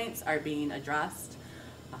those points are being addressed.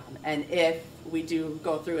 And if we do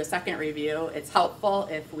go through a second review, it's helpful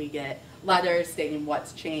if we get letters stating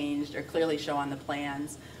what's changed or clearly show on the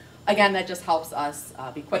plans. Again, that just helps us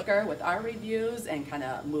be quicker with our reviews and kind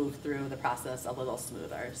of move through the process a little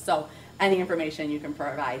smoother. So any information you can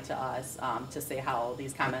provide to us to say how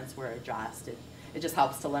these comments were addressed, it just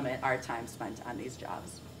helps to limit our time spent on these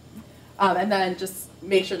jobs. And then just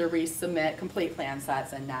make sure to resubmit complete plan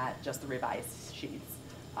sets and not just the revised sheets,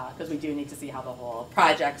 because we do need to see how the whole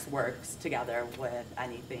project works together with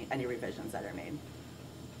any revisions that are made.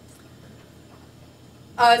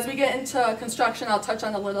 As we get into construction, I'll touch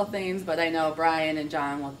on the little things, but I know Brian and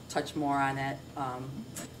John will touch more on it.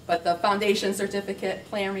 But the foundation certificate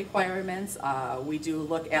plan requirements, we do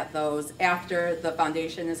look at those after the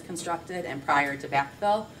foundation is constructed and prior to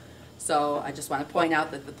backfill. So I just want to point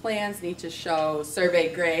out that the plans need to show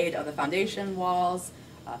survey grade of the foundation walls,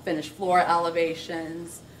 finished floor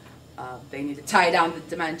elevations. They need to tie down the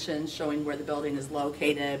dimensions showing where the building is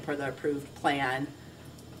located per the approved plan.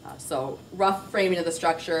 So rough framing of the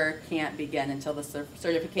structure can't begin until the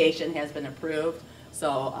certification has been approved.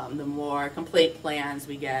 So the more complete plans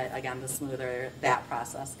we get, again, the smoother that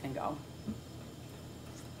process can go.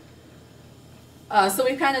 So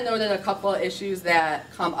we've kind of noted a couple of issues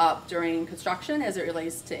that come up during construction as it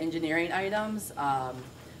relates to engineering items.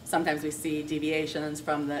 Sometimes we see deviations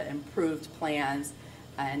from the improved plans,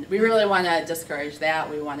 and we really want to discourage that.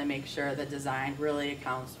 We want to make sure the design really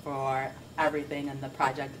accounts for everything and the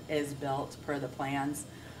project is built per the plans.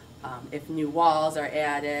 If new walls are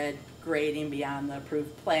added, grading beyond the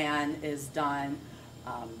approved plan is done,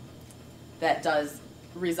 that does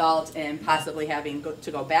result in possibly having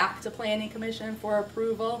to go back to Planning Commission for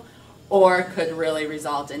approval, or could really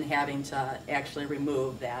result in having to actually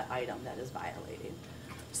remove that item that is violating.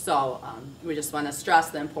 So we just want to stress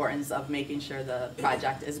the importance of making sure the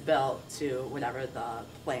project is built to whatever the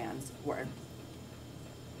plans were.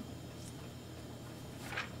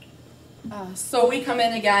 So we come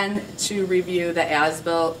in again to review the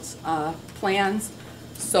as-built plans.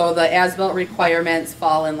 So the as-built requirements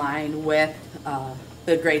fall in line with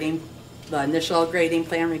the initial grading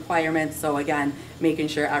plan requirements. So again, making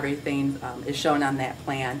sure everything is shown on that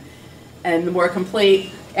plan. And the more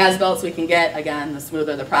complete as-built we can get, again, the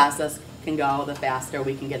smoother the process can go, the faster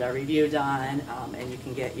we can get our review done, and you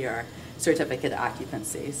can get your certificate of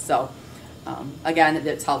occupancy. So again,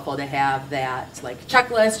 it's helpful to have that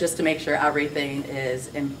checklist just to make sure everything is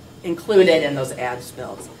included in those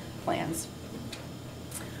as-built plans.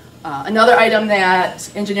 Another item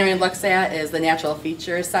that engineering looks at is the natural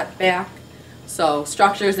feature setback. So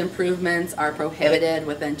structures improvements are prohibited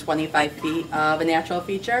within 25 feet of a natural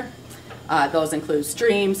feature. Those include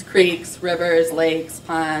streams, creeks, rivers, lakes,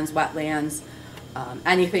 ponds, wetlands.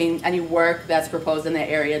 Any work that's proposed in that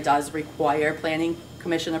area does require Planning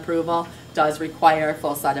Commission approval, does require a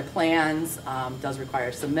full set of plans, does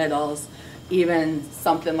require submittals. Even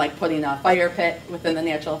something like putting a fire pit within the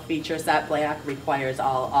natural feature setback requires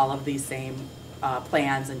all of these same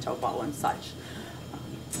plans and topo and such.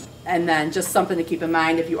 And then just something to keep in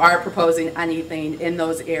mind, if you are proposing anything in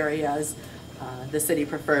those areas, the city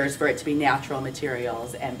prefers for it to be natural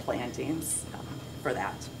materials and plantings for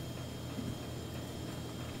that.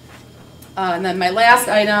 And then my last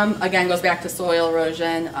item, again, goes back to soil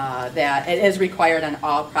erosion, that it is required on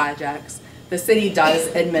all projects. The city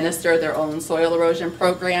does administer their own soil erosion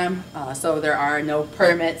program, so there are no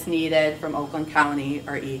permits needed from Oakland County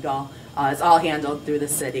or Eagle. It's all handled through the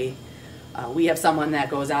city. We have someone that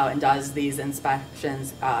goes out and does these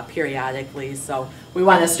inspections periodically, so we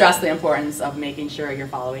want to stress the importance of making sure you're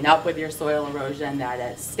following up with your soil erosion, that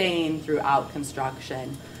it's staying throughout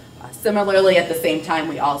construction. Similarly, at the same time,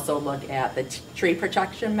 we also look at the tree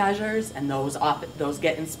protection measures, and those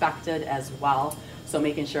get inspected as well. So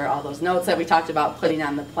making sure all those notes that we talked about putting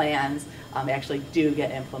on the plans actually do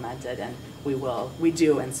get implemented, and we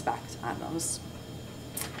do inspect on those.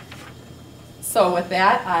 So with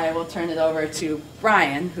that, I will turn it over to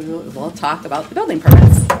Brian, who will talk about the building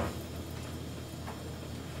permits.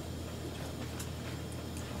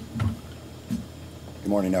 Good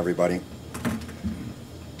morning, everybody.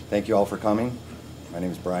 Thank you all for coming. My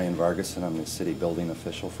name is Brian Vargas, and I'm the city building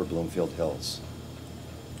official for Bloomfield Hills.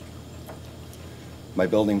 My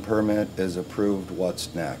building permit is approved.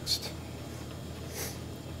 What's next?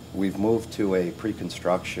 We've moved to a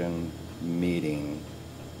pre-construction meeting,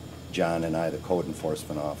 John and I, the code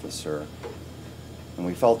enforcement officer, and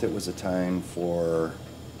we felt it was a time for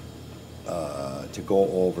to go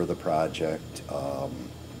over the project,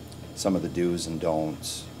 some of the do's and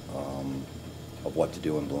don'ts of what to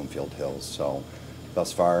do in Bloomfield Hills. So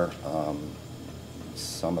thus far,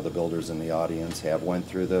 some of the builders in the audience have went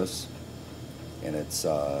through this, and it's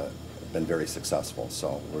been very successful.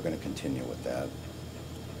 So we're going to continue with that.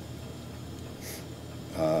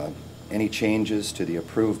 Any changes to the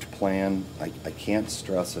approved plan? I can't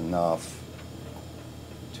stress enough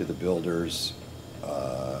to the builders,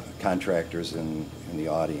 contractors in the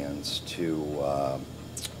audience to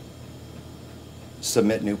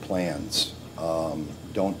submit new plans.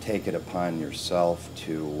 Don't take it upon yourself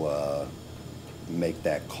to make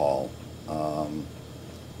that call.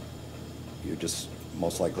 You're just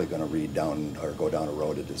most likely going to read down or go down a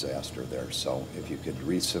road of disaster there. So if you could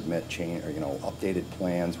resubmit change, or updated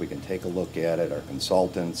plans, we can take a look at it, our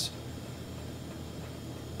consultants,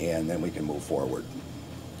 and then we can move forward.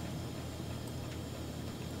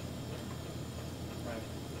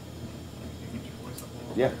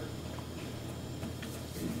 Yeah.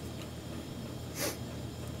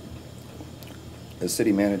 As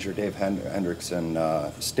City Manager Dave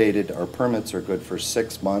Hendrickson stated, our permits are good for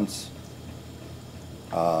 6 months.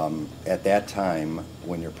 At that time,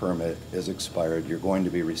 when your permit is expired, you're going to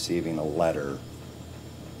be receiving a letter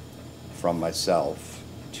from myself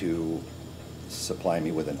to supply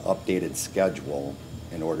me with an updated schedule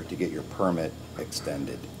in order to get your permit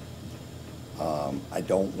extended. I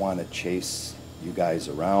don't want to chase you guys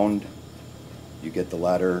around. You get the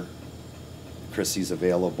letter, Chrissy's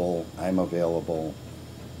available, I'm available.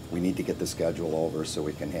 We need to get the schedule over so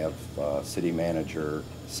we can have city manager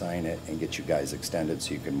sign it and get you guys extended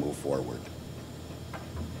so you can move forward.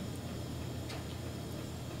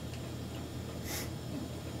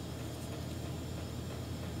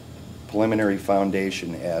 Preliminary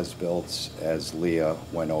foundation as-built, as Leah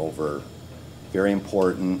went over. Very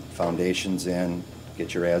important, foundations in,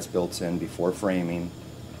 get your as-built in before framing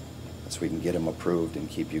so we can get them approved and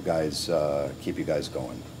keep you guys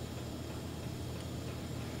going.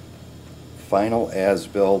 Final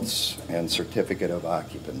as-built and certificate of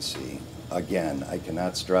occupancy. Again, I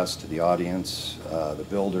cannot stress to the audience, the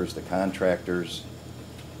builders, the contractors,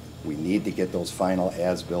 we need to get those final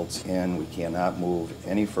as-built in. We cannot move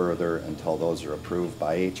any further until those are approved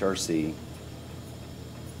by HRC,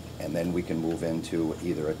 and then we can move into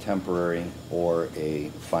either a temporary or a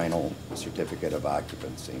final certificate of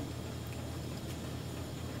occupancy.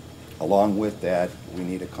 Along with that, we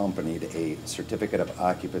need accompanied a certificate of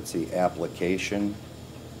occupancy application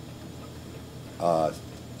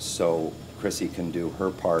so Chrissy can do her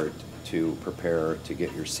part to prepare to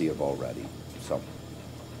get your C of O ready. So,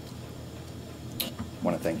 I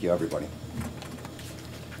want to thank you, everybody.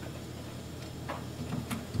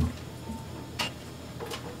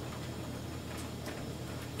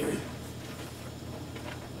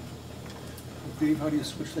 Dave, how do you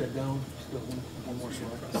switch that down? Still one more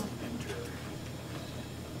slide.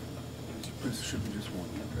 This should be just one.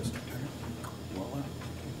 That's it.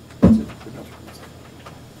 Good enough.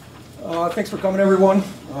 Thanks for coming, everyone.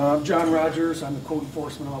 I'm John Rogers. I'm the code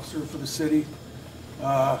enforcement officer for the city.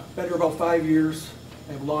 Been here about 5 years.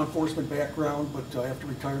 I have a law enforcement background, but after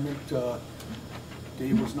retirement,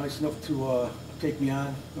 Dave was nice enough to take me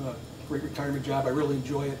on. Great retirement job. I really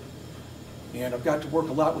enjoy it. And I've got to work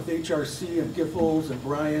a lot with HRC and Giffords and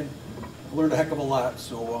Brian. I learned a heck of a lot.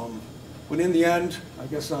 So, but in the end, I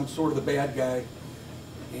guess I'm sort of the bad guy.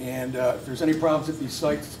 And if there's any problems at these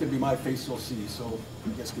sites, it's going to be my face you'll see. So I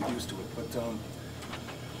guess get used to it. But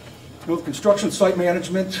with construction site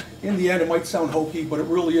management, in the end, it might sound hokey, but it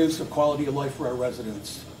really is a quality of life for our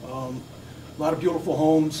residents. A lot of beautiful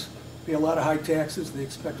homes, pay a lot of high taxes. They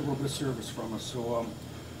expect a little bit of service from us. So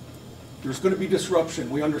there's going to be disruption.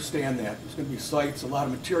 We understand that. There's going to be sites, a lot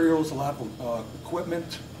of materials, a lot of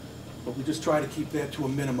equipment, but we just try to keep that to a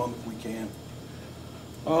minimum if we can.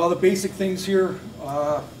 The basic things here,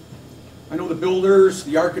 I know the builders,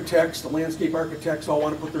 the architects, the landscape architects all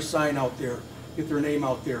want to put their sign out there, get their name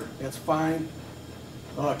out there. That's fine.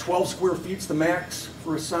 12 square feet's the max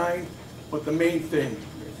for a sign, but the main thing,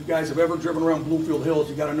 if you guys have ever driven around Bloomfield Hills,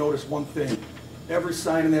 you got to notice one thing. Every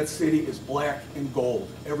sign in that city is black and gold,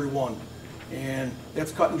 every one. And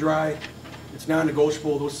that's cut and dry. It's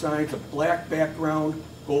non-negotiable. Those signs have black background,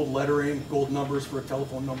 gold lettering, gold numbers for a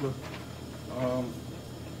telephone number.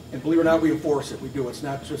 And believe it or not, we enforce it. We do. It's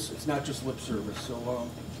not just lip service. So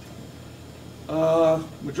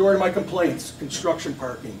Majority of my complaints, construction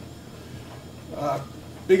parking.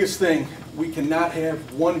 Biggest thing, we cannot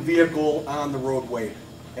have one vehicle on the roadway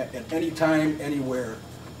at any time, anywhere.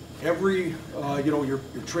 Every, your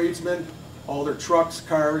tradesmen, all their trucks,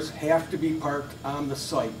 cars have to be parked on the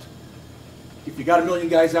site. If you got a million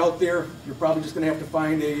guys out there, you're probably just going to have to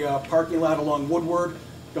find a parking lot along Woodward,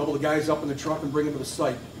 double the guys up in the truck and bring them to the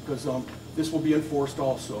site, because this will be enforced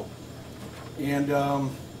also. And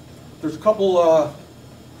there's a couple of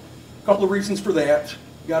reasons for that.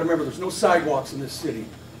 You got to remember, there's no sidewalks in this city.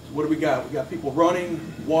 So what do we got? We got people running,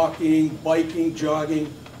 walking, biking,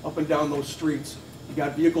 jogging up and down those streets. You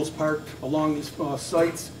got vehicles parked along these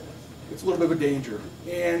sites. It's a little bit of a danger.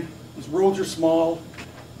 And these roads are small.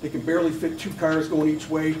 They can barely fit 2 cars going each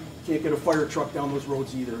way. Can't get a fire truck down those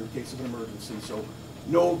roads either in case of an emergency. So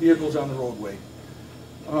no vehicles on the roadway.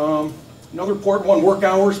 Another important one, work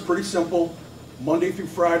hours, pretty simple. Monday through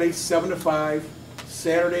Friday, 7 to 5.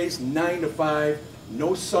 Saturdays, 9 to 5.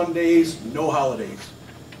 No Sundays, no holidays.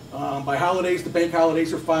 By holidays, the bank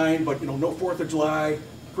holidays are fine, but no 4th of July,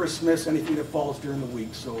 Christmas, anything that falls during the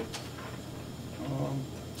week. So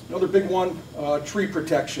another big one, tree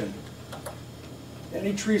protection.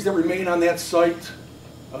 Any trees that remain on that site,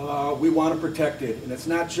 we want to protect it. And it's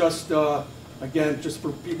not just, again, just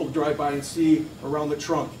for people to drive by and see around the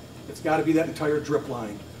trunk. It's got to be that entire drip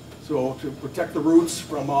line. So to protect the roots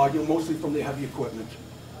from, mostly from the heavy equipment.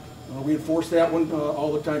 We enforce that one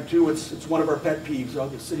all the time too. It's one of our pet peeves.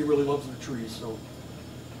 The city really loves the trees. So,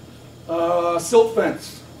 silt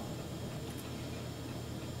fence.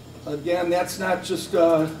 Again, that's not just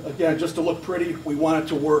just to look pretty. We want it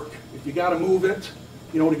to work. If you got to move it,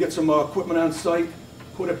 to get some equipment on site,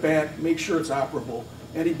 put it back. Make sure it's operable.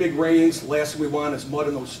 Any big rains, last thing we want is mud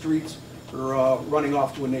in those streets or running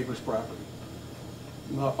off to a neighbor's property.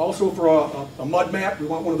 Also for a mud map, we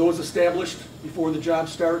want one of those established before the job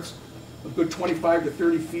starts. A good 25 to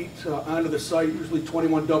 30 feet onto the site, usually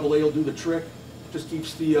 21 AA will do the trick. Just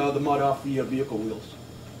keeps the mud off the vehicle wheels.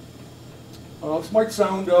 This might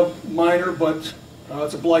sound minor, but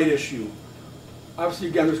it's a blight issue. Obviously,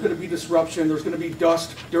 again, there's going to be disruption. There's going to be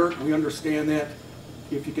dust, dirt. We understand that.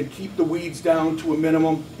 If you can keep the weeds down to a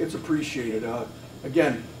minimum, it's appreciated.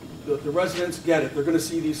 Again, the residents get it. They're going to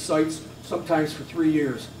see these sites sometimes for 3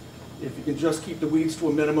 years. If you can just keep the weeds to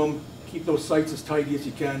a minimum, keep those sites as tidy as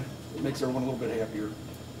you can, it makes everyone a little bit happier.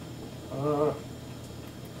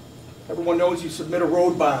 Everyone knows you submit a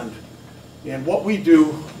road bond. And what we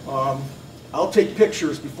do, I'll take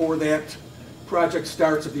pictures before that project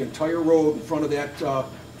starts of the entire road in front of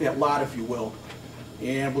that lot, if you will.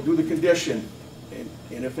 And we'll do the condition.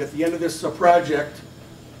 And if at the end of this project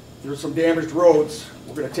there's some damaged roads,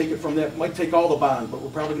 we're going to take it from that, might take all the bond, but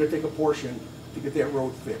we're probably going to take a portion to get that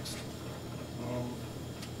road fixed.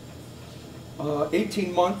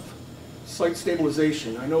 18-month site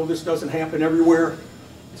stabilization. I know this doesn't happen everywhere.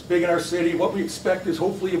 It's big in our city. What we expect is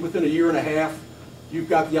hopefully within a year and a half, you've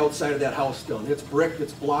got the outside of that house done. It's brick,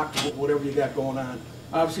 it's blocked, whatever you got going on.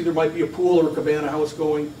 Obviously there might be a pool or a cabana house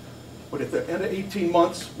going, but at the end of 18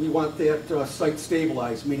 months, we want that site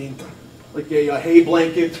stabilized, meaning like a hay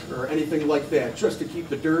blanket or anything like that, just to keep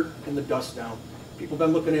the dirt and the dust down. People have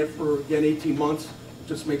been looking at it for, again, 18 months. It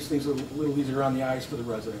just makes things a little easier on the eyes for the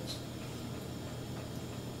residents.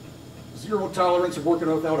 Zero tolerance of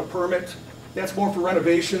working without a permit. That's more for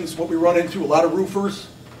renovations. What we run into, a lot of roofers,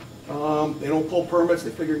 they don't pull permits.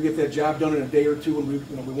 They figure to get that job done in a day or two, and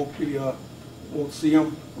we won't see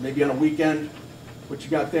them, or maybe on a weekend. But you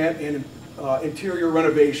got that, and interior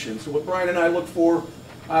renovation. So what Brian and I look for,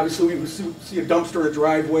 obviously we see a dumpster in a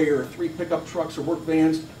driveway or 3 pickup trucks or work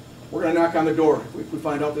vans, we're going to knock on the door. If we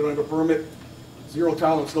find out they don't have a permit, zero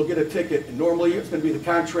tolerance, they'll get a ticket. And normally it's going to be the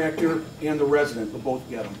contractor and the resident. They'll both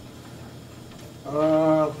get them.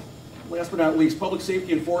 Last but not least, public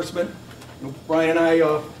safety enforcement. Brian and I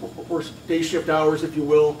work day shift hours, if you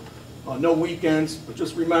will. No weekends, but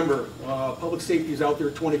just remember, public safety is out there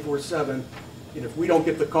 24/7. And if we don't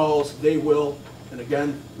get the calls, they will. And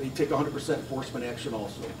again, they take 100% enforcement action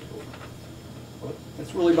also. But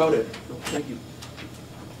that's really about it. So, thank you.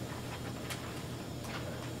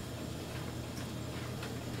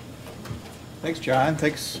 Thanks, John.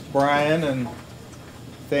 Thanks, Brian, and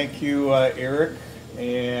thank you, Eric,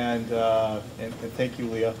 and thank you,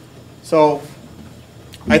 Leah. So,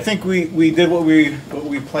 I think we did what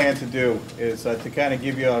we planned to do, is to kind of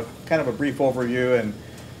give you a kind of a brief overview and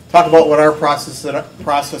talk about what our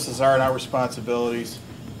processes are and our responsibilities,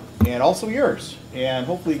 and also yours. And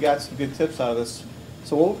hopefully you got some good tips out of this.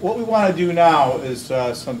 So what we want to do now is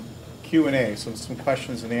some Q&A, some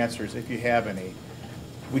questions and answers, if you have any.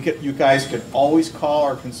 you guys could always call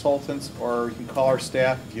our consultants, or you can call our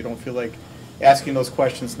staff if you don't feel like asking those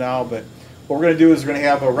questions now. But what we're going to do is we're going to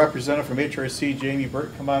have a representative from HRC, Jamie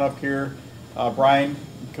Burt, come on up here. Brian,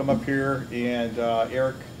 come up here, and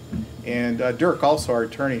Eric, and Dirk, also our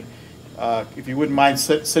attorney. If you wouldn't mind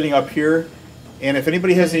sitting up here, and if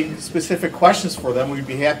anybody has any specific questions for them, we'd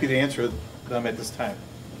be happy to answer them at this time.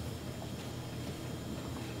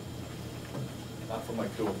 Not for my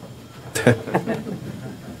tool.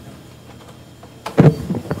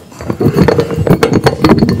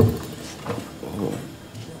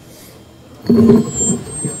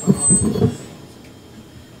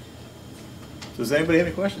 Does anybody have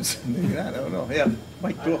any questions? Maybe not, I don't know. Yeah,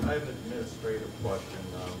 Mike, I do it. have an administrative question.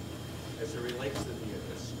 As it relates to the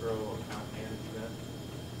escrow account management,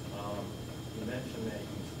 you mentioned that you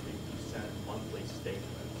sent monthly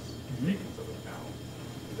statements of account.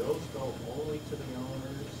 Do those go only to the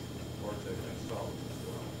owners or to consultants as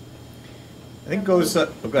well? I think it goes, oh,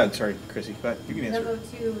 go ahead, sorry, Chrissy, go ahead, you can They'll answer. go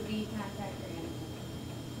to the contractor management.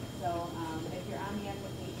 So, if you're on the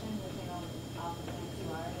application, which I know all the plans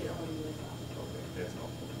you are, they go to you as well. Okay, that's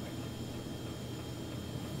helpful. Thank you.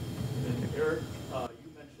 And then Eric,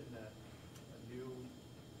 you mentioned that a new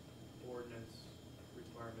ordinance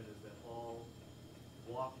requirement is that all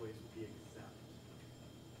walkways will be exempt.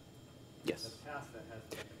 Yes. In the past, that has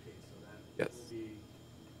been the case, so that Yes. will be,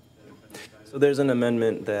 that has been decided. So there's an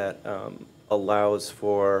amendment that allows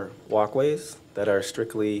for walkways that are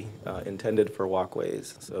strictly intended for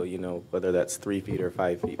walkways. So, you know, whether that's 3 feet or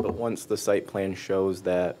 5 feet. But once the site plan shows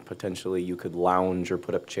that potentially you could lounge or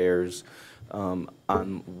put up chairs on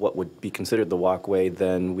what would be considered the walkway,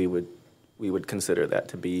 then we would consider that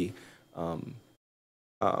to be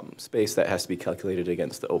space that has to be calculated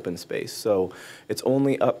against the open space. So it's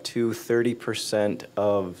only up to 30%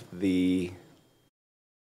 of the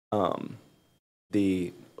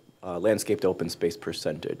landscaped open space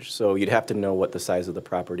percentage. So you'd have to know what the size of the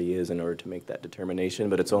property is in order to make that determination,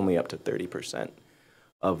 but it's only up to 30%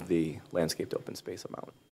 of the landscaped open space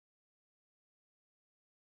amount.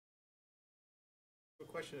 A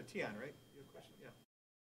question to Tion, right? You have a question, yeah.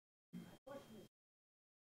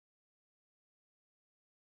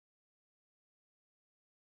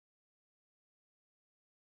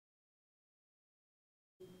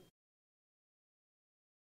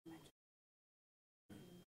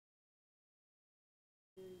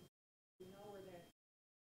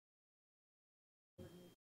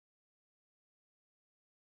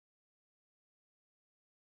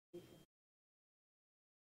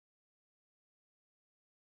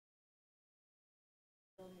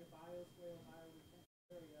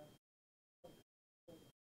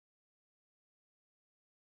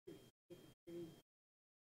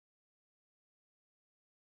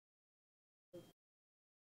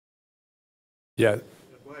 Yeah.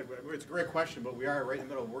 It's a great question, but we are right in the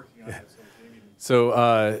middle of working on it.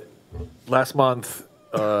 So last month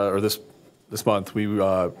or this month, we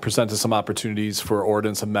presented some opportunities for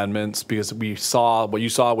ordinance amendments because we saw what you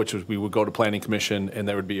saw, which was we would go to Planning Commission and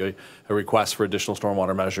there would be a request for additional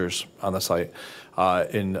stormwater measures on the site.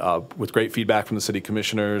 With great feedback from the city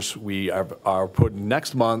commissioners, we are putting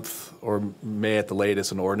next month or May at the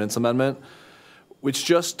latest an ordinance amendment, which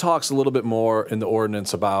just talks a little bit more in the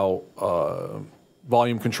ordinance about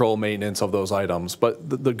volume control maintenance of those items. But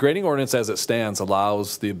the grading ordinance as it stands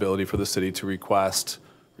allows the ability for the city to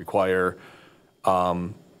require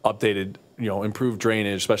updated, improved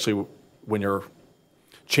drainage, especially when you're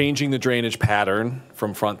changing the drainage pattern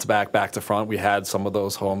from front to back to front. We had some of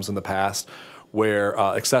those homes in the past where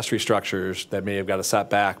accessory structures that may have got a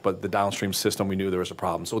setback, but the downstream system, we knew there was a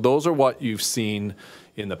problem. So those are what you've seen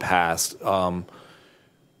in the past.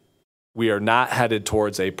 We are not headed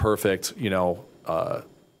towards a perfect,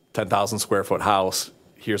 10,000 square foot house.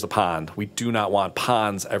 Here's a pond. We do not want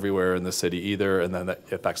ponds everywhere in the city either, and then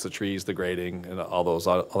that affects the trees, the grading, and all those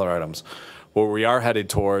other items. What we are headed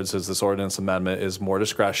towards is this ordinance amendment is more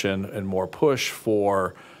discretion and more push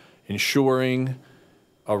for ensuring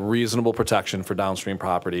a reasonable protection for downstream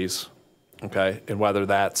properties, okay? And whether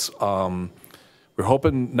that's, we're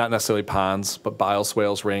hoping not necessarily ponds, but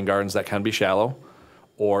bioswales, rain gardens that can be shallow,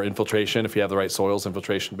 or infiltration, if you have the right soils,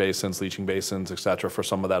 infiltration basins, leaching basins, et cetera, for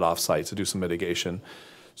some of that off-site to do some mitigation.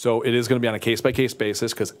 So it is going to be on a case-by-case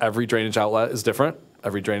basis because every drainage outlet is different.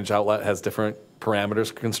 Every drainage outlet has different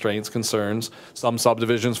parameters, constraints, concerns. Some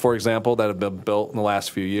subdivisions, for example, that have been built in the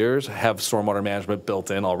last few years have stormwater management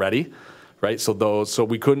built in already, right? So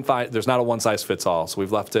we couldn't find, there's not a one-size-fits-all. So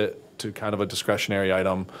we've left it to kind of a discretionary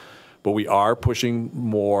item, but we are pushing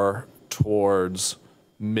more towards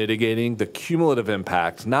mitigating the cumulative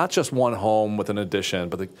impact, not just one home with an addition,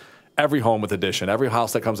 but every home with addition, every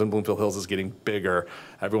house that comes in Bloomfield Hills is getting bigger.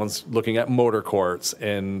 Everyone's looking at motor courts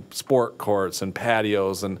and sport courts and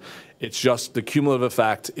patios, and it's just the cumulative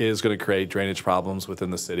effect is going to create drainage problems within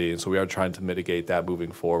the city. And so we are trying to mitigate that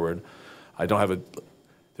moving forward. I don't have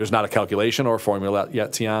there's not a calculation or a formula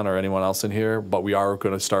yet, Tian, or anyone else in here, but we are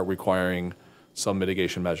going to start requiring some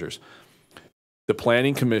mitigation measures. The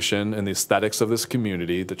Planning Commission and the aesthetics of this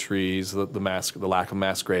community, the trees, the lack of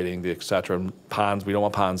mass grading, the et cetera, ponds, we don't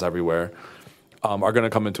want ponds everywhere, are going to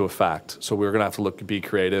come into effect. So we're going to have to be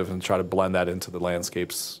creative and try to blend that into the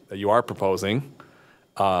landscapes that you are proposing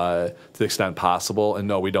to the extent possible. And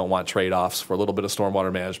no, we don't want trade-offs for a little bit of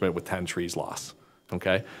stormwater management with 10 trees lost,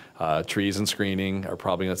 okay? Trees and screening are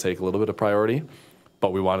probably going to take a little bit of priority,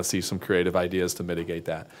 but we want to see some creative ideas to mitigate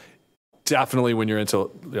that. Definitely when you're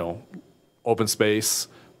into, open space,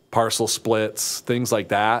 parcel splits, things like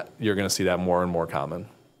that, you're going to see that more and more common.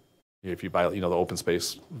 If you buy, the open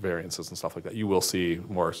space variances and stuff like that, you will see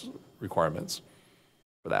more requirements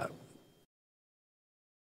for that.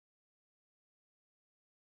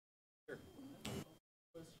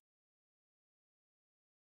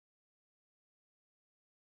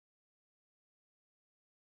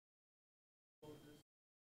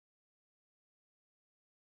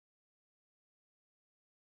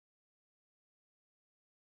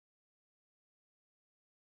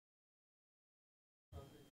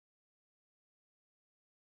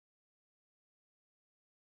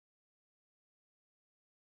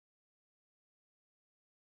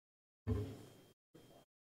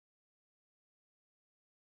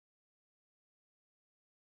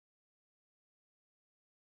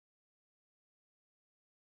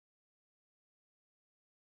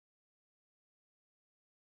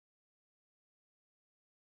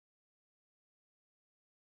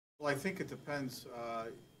 Well, I think it depends.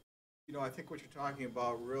 I think what you're talking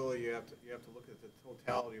about, really, you have to look at the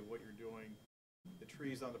totality of what you're doing. The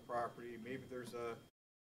trees on the property. Maybe there's I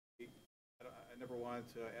never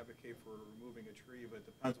wanted to advocate for removing a tree, but it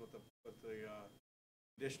depends what the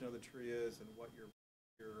condition of the tree is and what your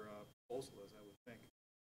proposal is, I would think.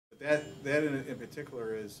 But that in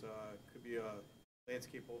particular could be a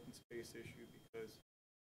landscape open space issue, because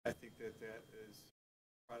I think that is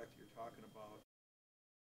the product you're talking about.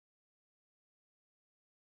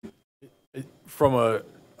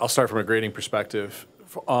 I'll start from a grading perspective.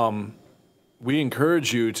 We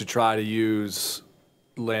encourage you to try to use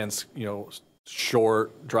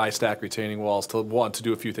short, dry stack retaining walls to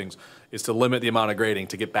do a few things. Is to limit the amount of grading,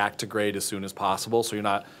 to get back to grade as soon as possible, so you're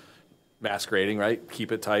not mass grading, right?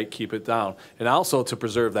 Keep it tight, keep it down. And also to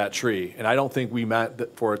preserve that tree. And I don't think we meant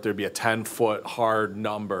that for it to be a 10-foot hard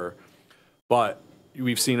number, but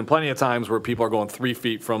we've seen plenty of times where people are going 3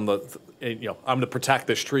 feet from I'm going to protect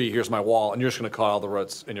this tree, here's my wall, and you're just going to cut all the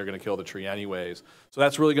roots and you're going to kill the tree anyways. So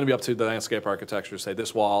that's really going to be up to the landscape architecture to say,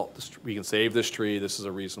 this wall, we can save this tree, this is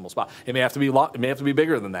a reasonable spot. It may have to be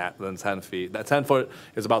bigger than that, than 10 feet. That 10 foot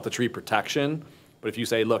is about the tree protection, but if you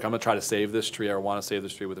say, look, I'm going to try to save this tree, or I want to save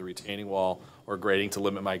this tree with a retaining wall or grading to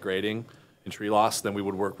limit my grading and tree loss, then we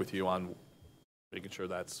would work with you on making sure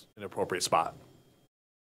that's an appropriate spot.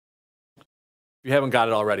 If you haven't got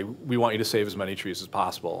it already, we want you to save as many trees as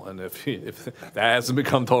possible. And if that hasn't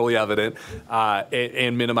become totally evident,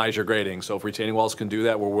 and minimize your grading. So if retaining walls can do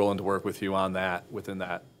that, we're willing to work with you on that within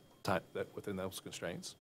that time, within those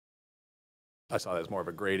constraints. I saw that as more of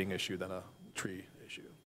a grading issue than a tree issue.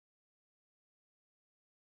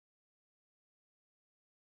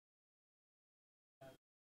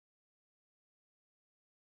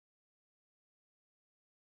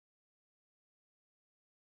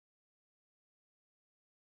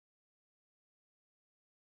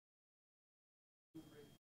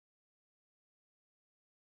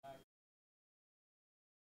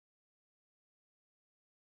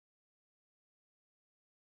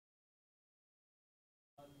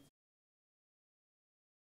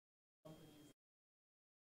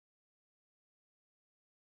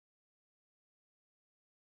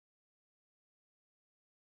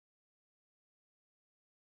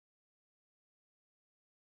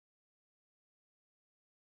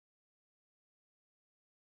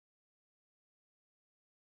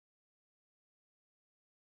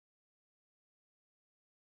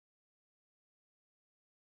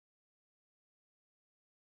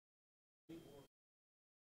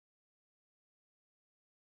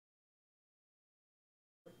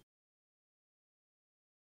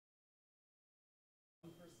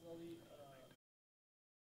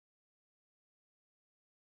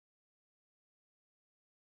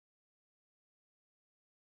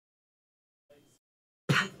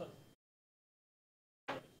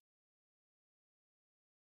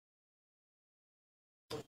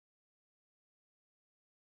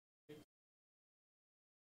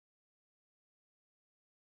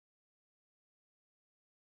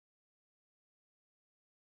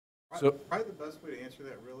 So- Probably the best way to answer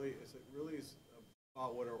that really is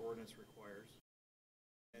about what our ordinance requires.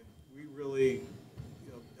 And we really,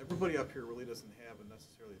 everybody up here really doesn't have a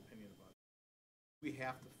necessarily opinion about it. We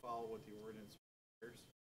have to follow what the ordinance requires.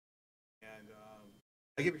 And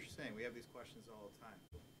I get what you're saying. We have these questions all the time.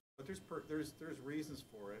 But there's reasons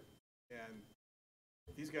for it. And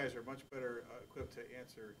these guys are much better equipped to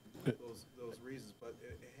answer those reasons. But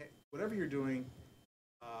whatever you're doing,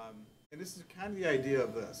 and this is kind of the idea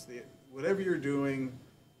of this, whatever you're doing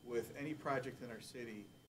with any project in our city,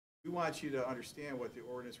 we want you to understand what the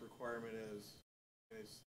ordinance requirement is. And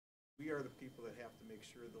we are the people that have to make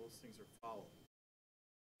sure those things are followed.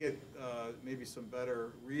 Get maybe some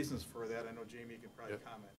better reasons for that. I know Jamie can probably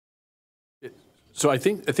comment. So I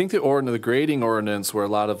think the grading ordinance, where a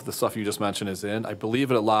lot of the stuff you just mentioned is in, I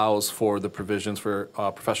believe it allows for the provisions for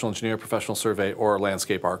professional engineer, professional survey, or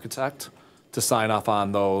landscape architect to sign off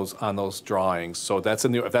on those drawings. So if that's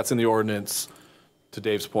in the ordinance, to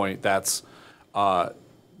Dave's point, that's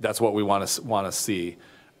what we want to see.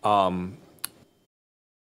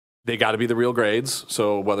 They got to be the real grades.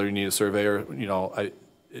 So whether you need a surveyor,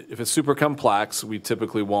 if it's super complex, we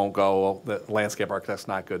typically won't go, the landscape architect's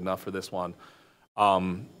not good enough for this one.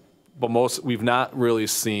 But we've not really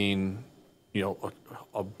seen,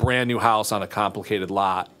 a brand new house on a complicated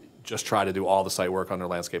lot just try to do all the site work under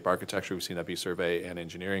landscape architecture. We've seen that be survey and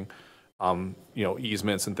engineering.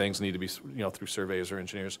 Easements and things need to be, through surveyors or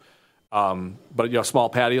engineers. But small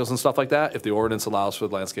patios and stuff like that, if the ordinance allows for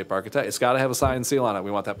the landscape architect, it's got to have a sign and seal on it.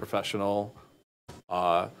 We want that professional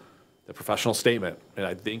statement. And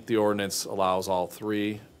I think the ordinance allows all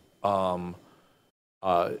three.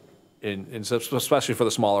 Especially for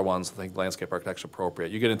the smaller ones, I think landscape architecture is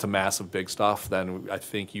appropriate. You get into massive big stuff, then I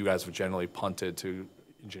think you guys have generally punted to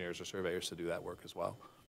engineers or surveyors to do that work as well.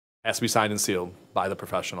 Has to be signed and sealed by the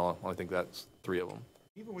professional. I think that's 3 of them.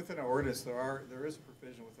 Even within our ordinance, there is a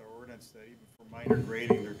provision with our ordinance that even for minor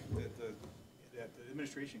grading, that the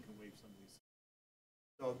administration can waive some of these.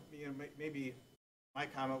 So maybe my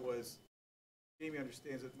comment was, Jamie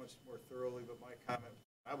understands it much more thoroughly, but my comment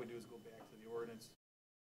I would do is go back to the ordinance.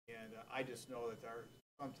 And I just know that there are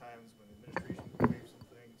sometimes when the administration can waive some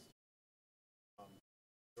things.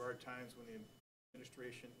 There are times when the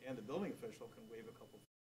administration and the building official can waive a couple.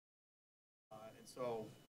 And so,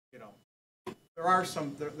 there are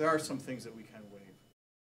some things that we can waive,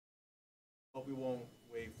 but we won't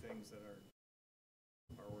waive things that are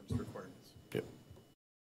our ordinance requirements. Yep.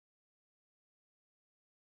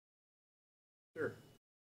 Sure.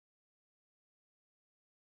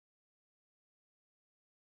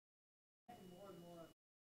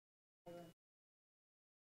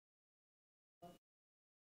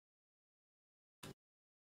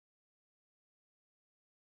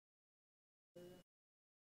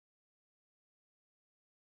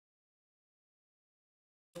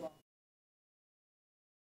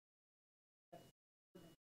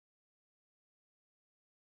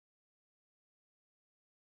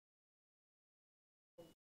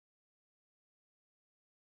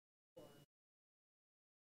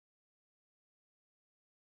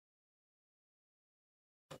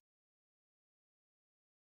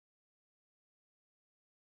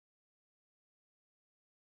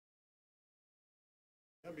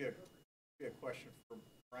 That'd be a question for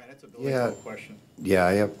Brian. That's a building question. Yeah,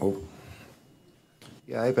 I have. Oh,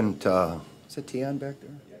 yeah, I haven't. Is it Tion back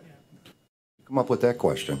there? Yeah. Come up with that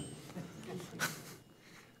question.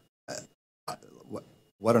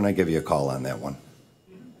 Why don't I give you a call on that one?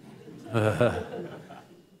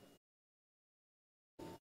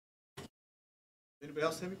 Anybody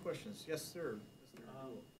else have any questions? Yes, sir.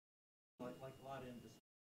 Like a lot in this.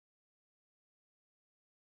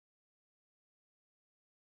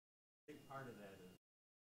 Big part of that is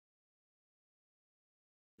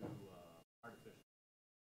artificial.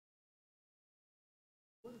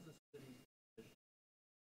 What is the city's position?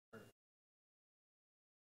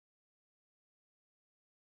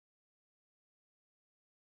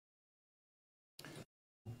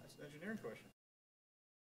 That's an engineering question.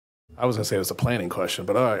 I was going to say it was a planning question,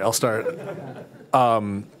 but all right, I'll start.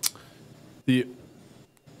 The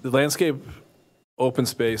landscape open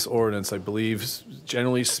space ordinance, I believe,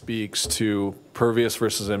 generally speaks to pervious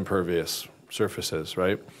versus impervious surfaces,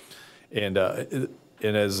 right? And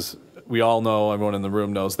as we all know, everyone in the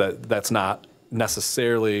room knows that that's not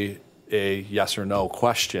necessarily a yes or no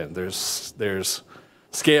question. There's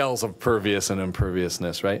scales of pervious and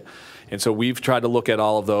imperviousness, right? And so we've tried to look at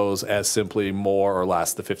all of those as simply more or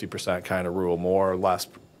less the 50% kind of rule, more or less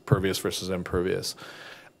pervious versus impervious.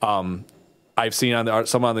 I've seen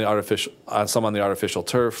some on the artificial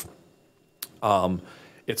turf.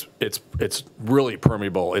 it's really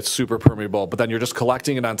permeable. It's super permeable, but then you're just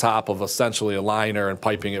collecting it on top of essentially a liner and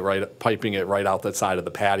piping it right out the side of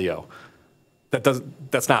the patio.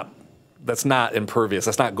 That's not impervious.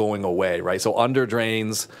 That's not going away, right? So under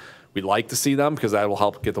drains, we'd like to see them because that will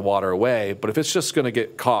help get the water away. But if it's just going to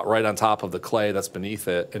get caught right on top of the clay that's beneath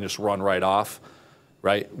it and just run right off,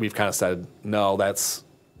 right? We've kind of said no.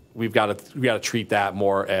 We've got to treat that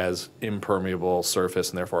more as impermeable surface,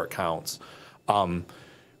 and therefore it counts.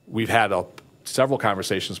 We've had several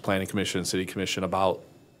conversations, Planning Commission and City Commission, about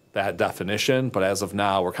that definition, but as of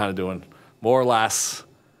now, we're kind of doing more or less,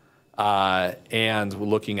 and we're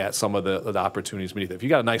looking at some of the opportunities beneath it. If you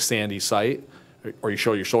got a nice sandy site, or you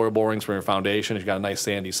show your soil borings from your foundation, if you got a nice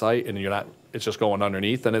sandy site and it's just going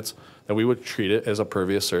underneath, then we would treat it as a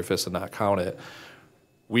pervious surface and not count it.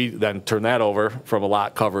 We then turn that over from a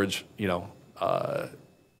lot coverage.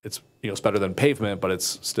 It's better than pavement, but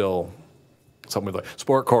it's still something like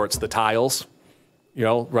sport courts, the tiles,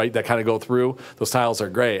 right, that kind of go through. Those tiles are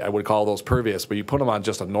great. I would call those pervious, but you put them on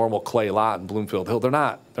just a normal clay lot in Bloomfield Hill, they're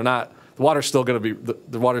not. The water's still going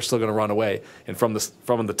to run away. And from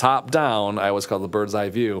the top down, I always call it the bird's eye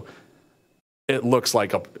view. It looks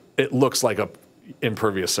like a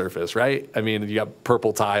impervious surface, right? I mean, you got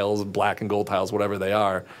purple tiles, black and gold tiles, whatever they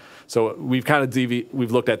are. So we've kind of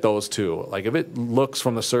we've looked at those too. Like if it looks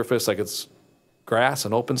from the surface like it's grass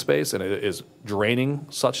and open space and it is draining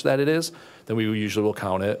such that it is, then we usually will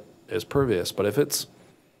count it as pervious. But if it's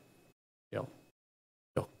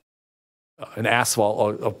an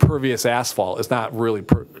asphalt, a pervious asphalt, it's not really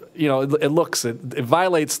it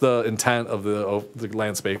violates the intent of the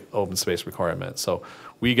landscape open space requirement. So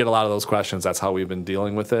we get a lot of those questions. That's how we've been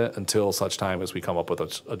dealing with it until such time as we come up with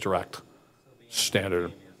a direct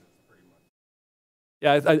standard.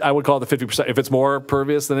 Yeah, I would call it the 50%. If it's more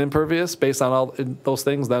pervious than impervious, based on all those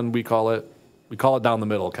things, then we call it down the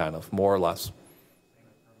middle, kind of, more or less.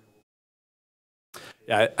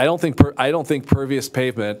 Yeah, I don't think pervious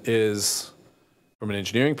pavement is, from an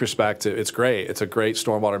engineering perspective, it's great. It's a great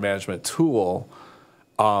stormwater management tool.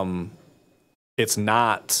 It's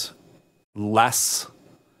not less.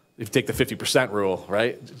 If you take the 50% rule,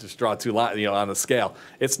 right? Just draw two lines, on the scale.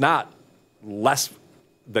 It's not less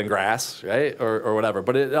than grass, right, or whatever.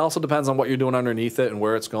 But it also depends on what you're doing underneath it and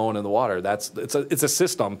where it's going in the water. It's a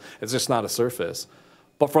system. It's just not a surface.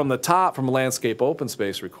 But from the top, from a landscape open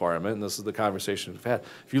space requirement, and this is the conversation we've had,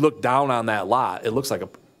 if you look down on that lot, it looks like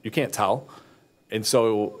you can't tell. And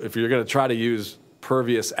so if you're going to try to use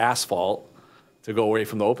pervious asphalt to go away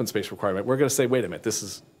from the open space requirement, we're going to say, wait a minute, this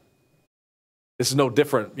is no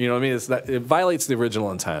different. You know what I mean? It violates the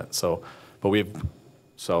original intent. So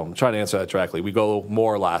I'm trying to answer that directly. We go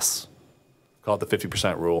more or less, call it the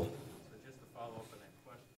 50% rule. So just to follow up on that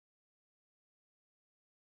question.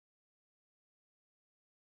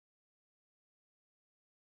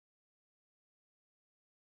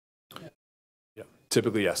 Yeah,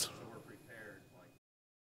 typically, yes. So we're prepared.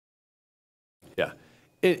 Yeah.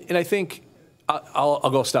 And I think I'll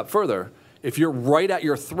go a step further. If you're right at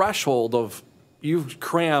your threshold of you've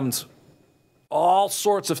crammed all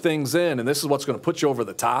sorts of things in, and this is what's going to put you over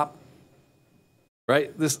the top,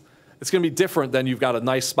 right? It's going to be different than you've got a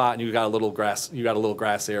nice spot and you've got a little grass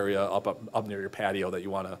area up near your patio that you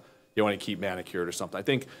want to keep manicured or something. I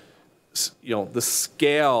think the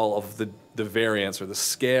scale of the variance or the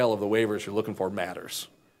scale of the waivers you're looking for matters,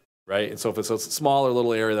 right? And so if it's a smaller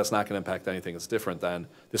little area that's not going to impact anything, it's different. Then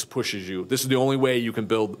this pushes you. This is the only way you can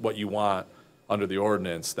build what you want under the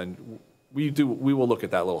ordinance. Then we will look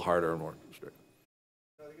at that a little harder and more strict.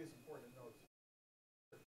 I think it's important to note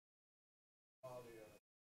all the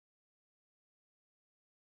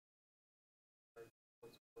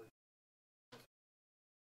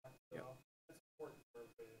that's important for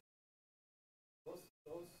everybody.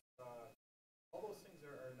 All those things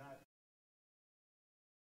are not.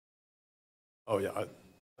 Oh yeah. I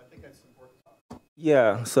think that's important.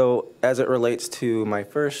 Yeah, so as it relates to my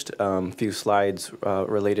first few slides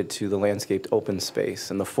related to the landscaped open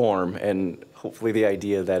space and the form, and hopefully the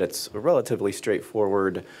idea that it's a relatively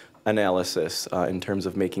straightforward analysis in terms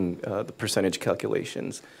of making the percentage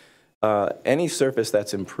calculations. Any surface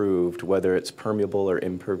that's improved, whether it's permeable or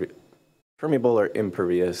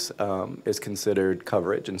impervious, is considered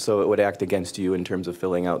coverage, and so it would act against you in terms of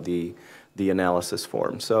filling out the analysis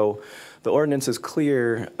form. So the ordinance is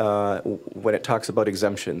clear when it talks about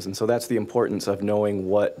exemptions, and so that's the importance of knowing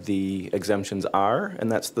what the exemptions are,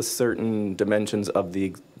 and that's the certain dimensions of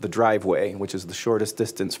the driveway, which is the shortest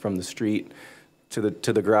distance from the street to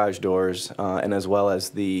the garage doors, and as well as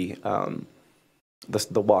the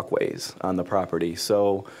the walkways on the property.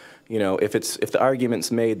 So, you know, if the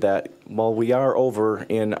argument's made that, well, we are over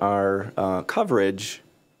in our coverage,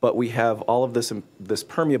 but we have all of this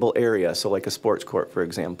permeable area, so like a sports court, for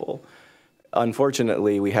example.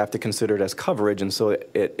 Unfortunately, we have to consider it as coverage, and so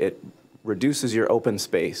it reduces your open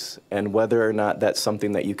space. And whether or not that's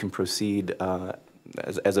something that you can proceed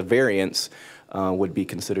as a variance would be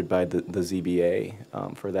considered by the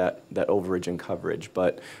ZBA for that overage in coverage.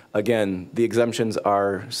 But again, the exemptions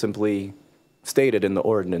are simply stated in the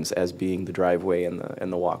ordinance as being the driveway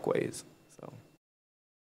and the walkways. So,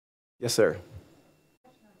 yes, sir.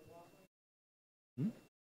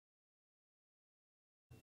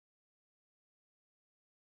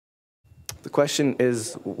 The question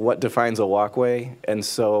is what defines a walkway, and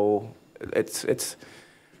so it's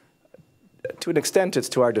to an extent it's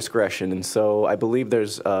to our discretion, and so I believe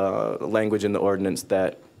there's language in the ordinance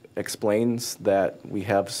that explains that we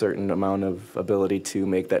have certain amount of ability to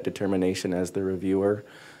make that determination as the reviewer.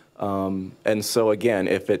 And so again,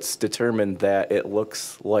 if it's determined that it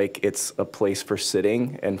looks like it's a place for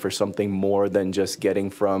sitting and for something more than just getting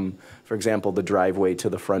from, for example, the driveway to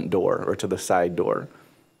the front door or to the side door,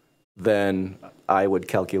 then I would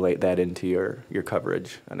calculate that into your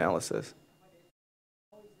coverage analysis.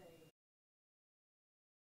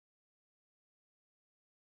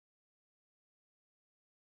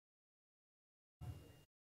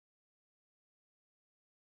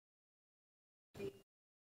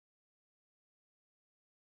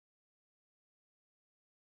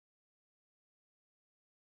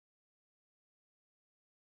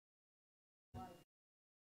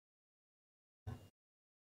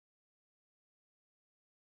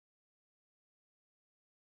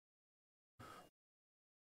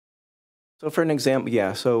 So for an example,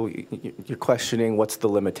 yeah, so you're questioning what's the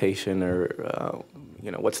limitation or, you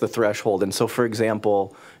know, what's the threshold. And so for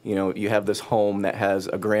example, you know, you have this home that has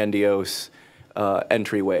a grandiose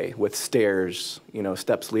entryway with stairs, you know,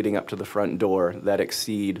 steps leading up to the front door that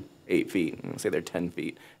exceed 8 feet, say they're 10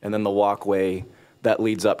 feet. And then the walkway that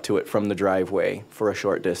leads up to it from the driveway for a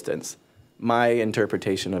short distance. My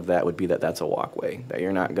interpretation of that would be that that's a walkway, that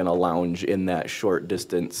you're not gonna lounge in that short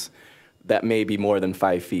distance that may be more than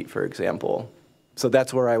 5 feet, for example. So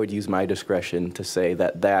that's where I would use my discretion to say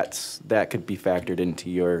that that could be factored into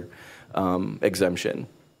your exemption,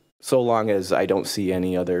 so long as I don't see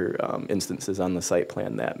any other instances on the site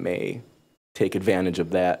plan that may take advantage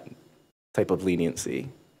of that type of leniency.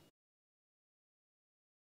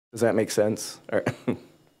 Does that make sense? Or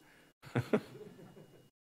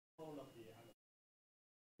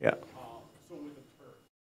yeah.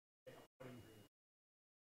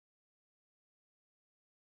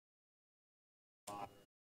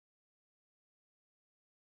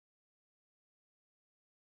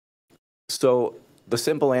 So the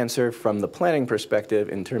simple answer from the planning perspective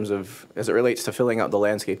in terms of, as it relates to filling out the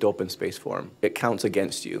landscaped open space form, it counts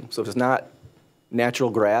against you. So if it's not natural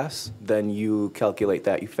grass, then you calculate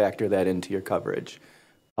that, you factor that into your coverage.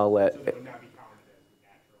 I'll let. So it would not be counted as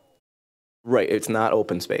natural. Right, it's not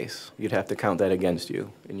open space. You'd have to count that against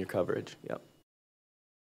you in your coverage, yep.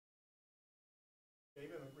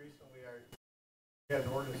 Even recently, I had an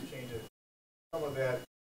ordinance change it. Some of that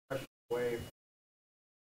away.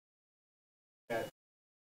 That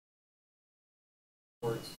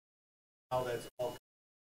words, how that's all.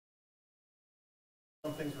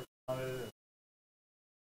 Some things were counted.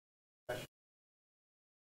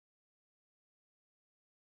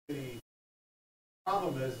 The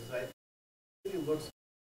problem is that it looks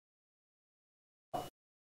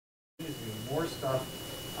more stuff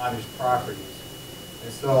on his properties,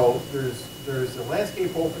 and so there's a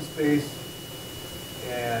landscape open space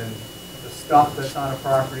and the stuff that's on a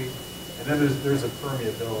property. And then there's a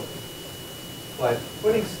permeability. But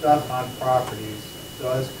putting stuff on properties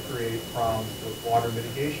does create problems with water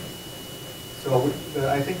mitigation. So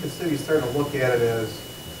I think the city's starting to look at it as,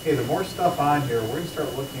 hey, the more stuff on here, we're going to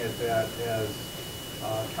start looking at that as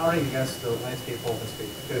counting against the landscape open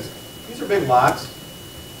space. Because these are big lots,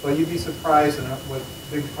 but you'd be surprised at what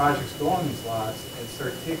big projects go on these lots and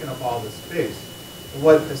start taking up all this space. And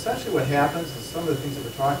essentially what happens is some of the things that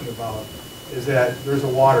we're talking about is that there's a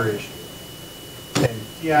water issue. And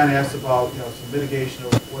Dion asked about, you know, some mitigation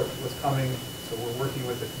of what's coming, so we're working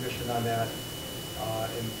with the commission on that.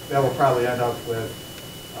 And that will probably end up with,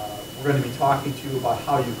 we're going to be talking to you about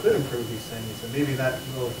how you could improve these things, and maybe not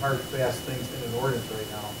real hard, fast things in an ordinance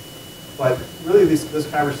right now. But really this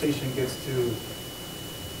conversation gets to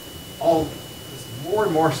all this more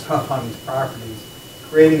and more stuff on these properties,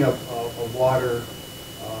 creating a water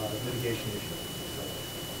mitigation issue. So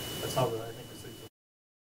that's how I think the city's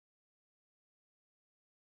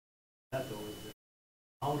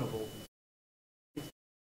accountable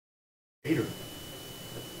greater.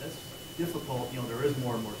 That's difficult, you know, there is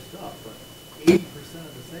more and more stuff, but 80%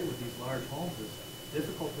 of the say with these large homes is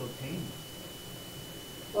difficult to obtain.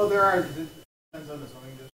 Well, there are, it depends on the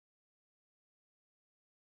zoning district.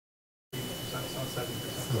 Some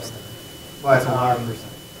 70%. But,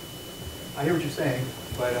 I hear what you're saying,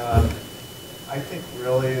 but, I think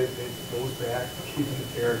really it goes back to keeping the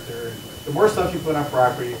character. The more stuff you put on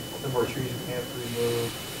property, the more trees you have to remove,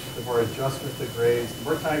 the more adjustment to grades, the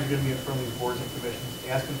more times you're gonna be in front of these boards and commissions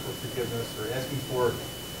asking for forgiveness or asking for,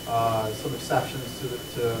 some exceptions to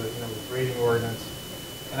the grading ordinance.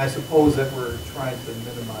 And I suppose that we're trying to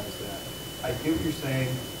minimize that. I get what you're saying,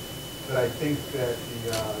 but I think that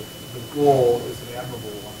the goal is an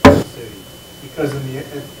admirable one for the city. Because at the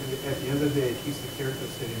end of the day, it keeps the character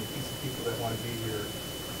of the city and it keeps the people that want to be here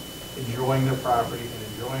enjoying their property and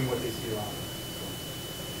enjoying what they see around them.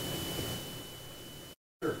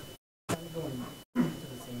 So. Sure. I'm going to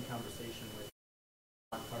the same conversation with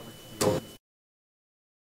lot coverage to the open.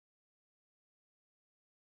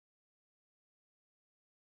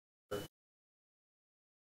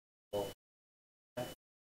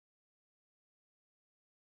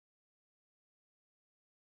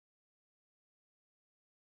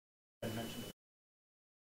 I mentioned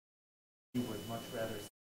you would much rather see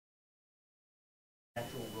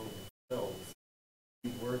natural road hills.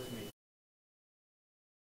 If you were to make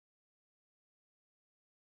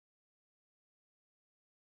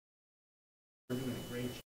we're doing a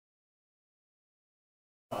great job.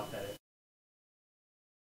 Thought that it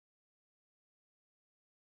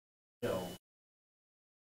still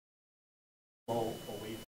flow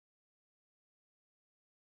away from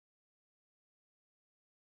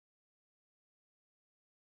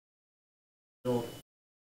building.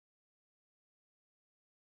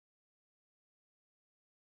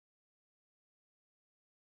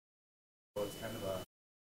 So it's kind of a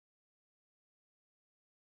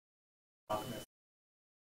softness,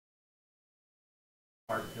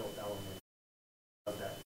 hard built element of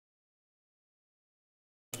that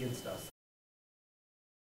against us.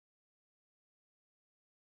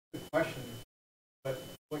 Good question, but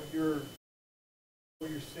what you're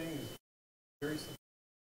saying is very simple.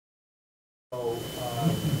 So,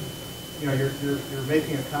 you're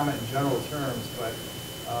making a comment in general terms,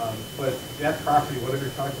 but that property, whatever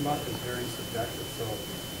you're talking about, is very subjective. So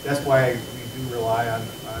that's why we do rely on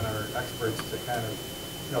our experts to kind of,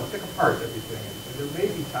 pick apart everything. And there may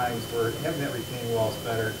be times where having that retaining wall is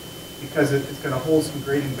better because it's going to hold some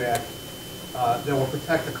grading back that will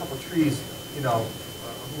protect a couple trees, a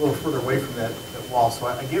little further away from that wall. So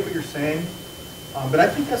I get what you're saying, but I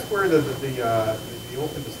think that's where the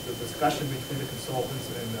discussion between the consultants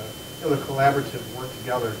and the collaborative work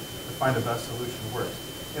together to find the best solution works.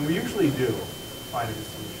 And we usually do find a good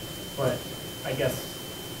solution. But I guess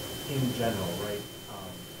in general, right,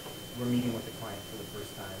 we're meeting with the client for the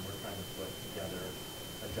first time. We're trying to put together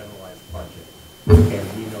a generalized budget.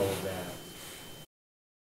 And we know that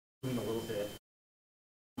doing a little bit,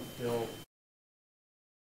 still,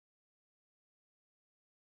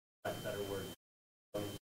 that's a better word.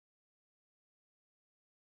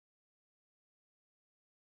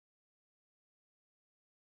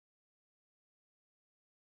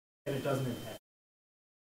 And it doesn't impact.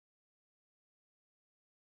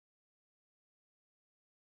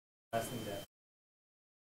 Last thing that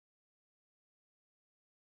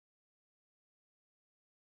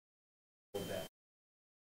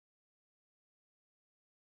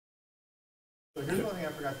So here's one thing I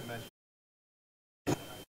forgot to mention.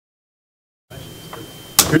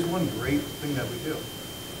 Here's one great thing that we do.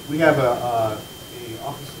 We have a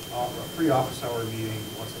free office hour meeting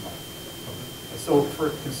once a month. And so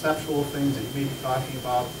for conceptual things that you may be talking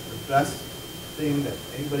about, the best thing that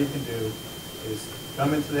anybody can do is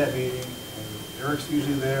come into that meeting, and Eric's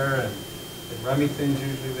usually there, and Remington's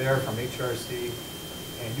usually there from HRC,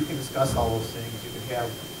 and you can discuss all those things. You can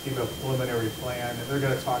give a preliminary plan, and they're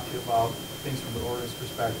going to talk to you about things from the ordinance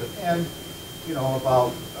perspective, and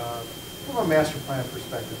about from a master plan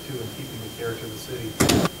perspective too, and keeping the character of the city.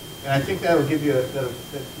 And I think that'll give you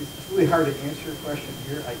it's really hard to answer your question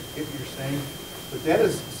here. I get what you're saying, but that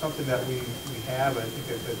is something that we have. I think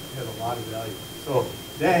that has a lot of value. So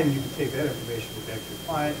then you can take that information, go back to your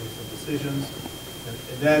client, make some decisions,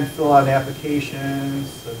 and then fill out an application,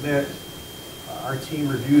 submit. Our team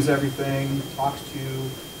reviews everything, talks to you,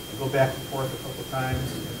 and go back and forth a couple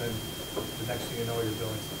times, and then the next thing you know, you're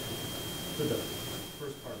building something. for the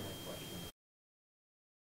first part of my question,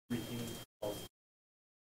 retaining walls.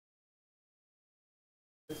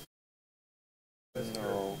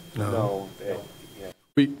 No. Yeah.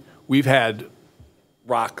 We've had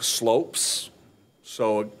rock slopes.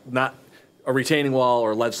 So not a retaining wall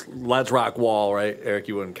or ledge rock wall, right? Eric,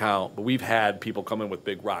 you wouldn't count. But we've had people come in with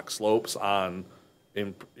big rock slopes on,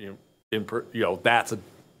 that's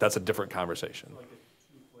a different conversation.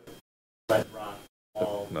 Red rock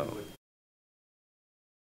wall. No.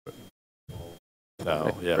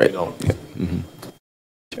 No, yeah, Right. we don't. Mm-hmm.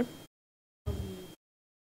 Sure.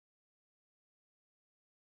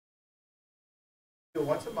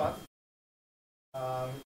 Once a month.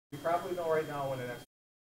 We probably know right now when the next,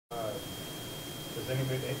 does Amy,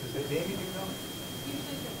 do you know?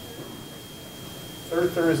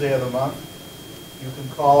 Third Thursday of the month. You can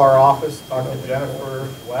call our office, talk to Jennifer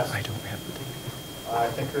West. I don't have the date. I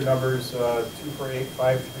think her number's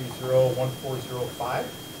 248-530-1405.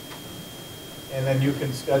 And then you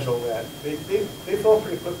can schedule that. They fill up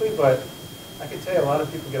pretty quickly, but I can tell you a lot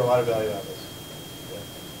of people get a lot of value out of this.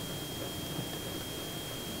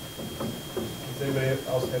 Does anybody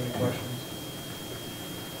else have any questions?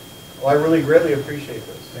 Well, I really greatly appreciate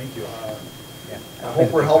this. Thank you. I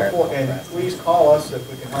hope we're helpful, and please call us if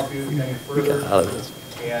we can help you any further.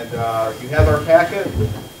 And you have our packet.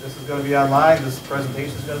 This is going to be online. This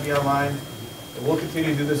presentation is going to be online. And we'll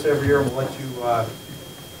continue to do this every year, and we'll let you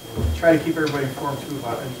try to keep everybody informed, too,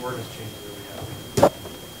 about any ordinance changes that we have.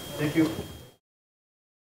 Thank you.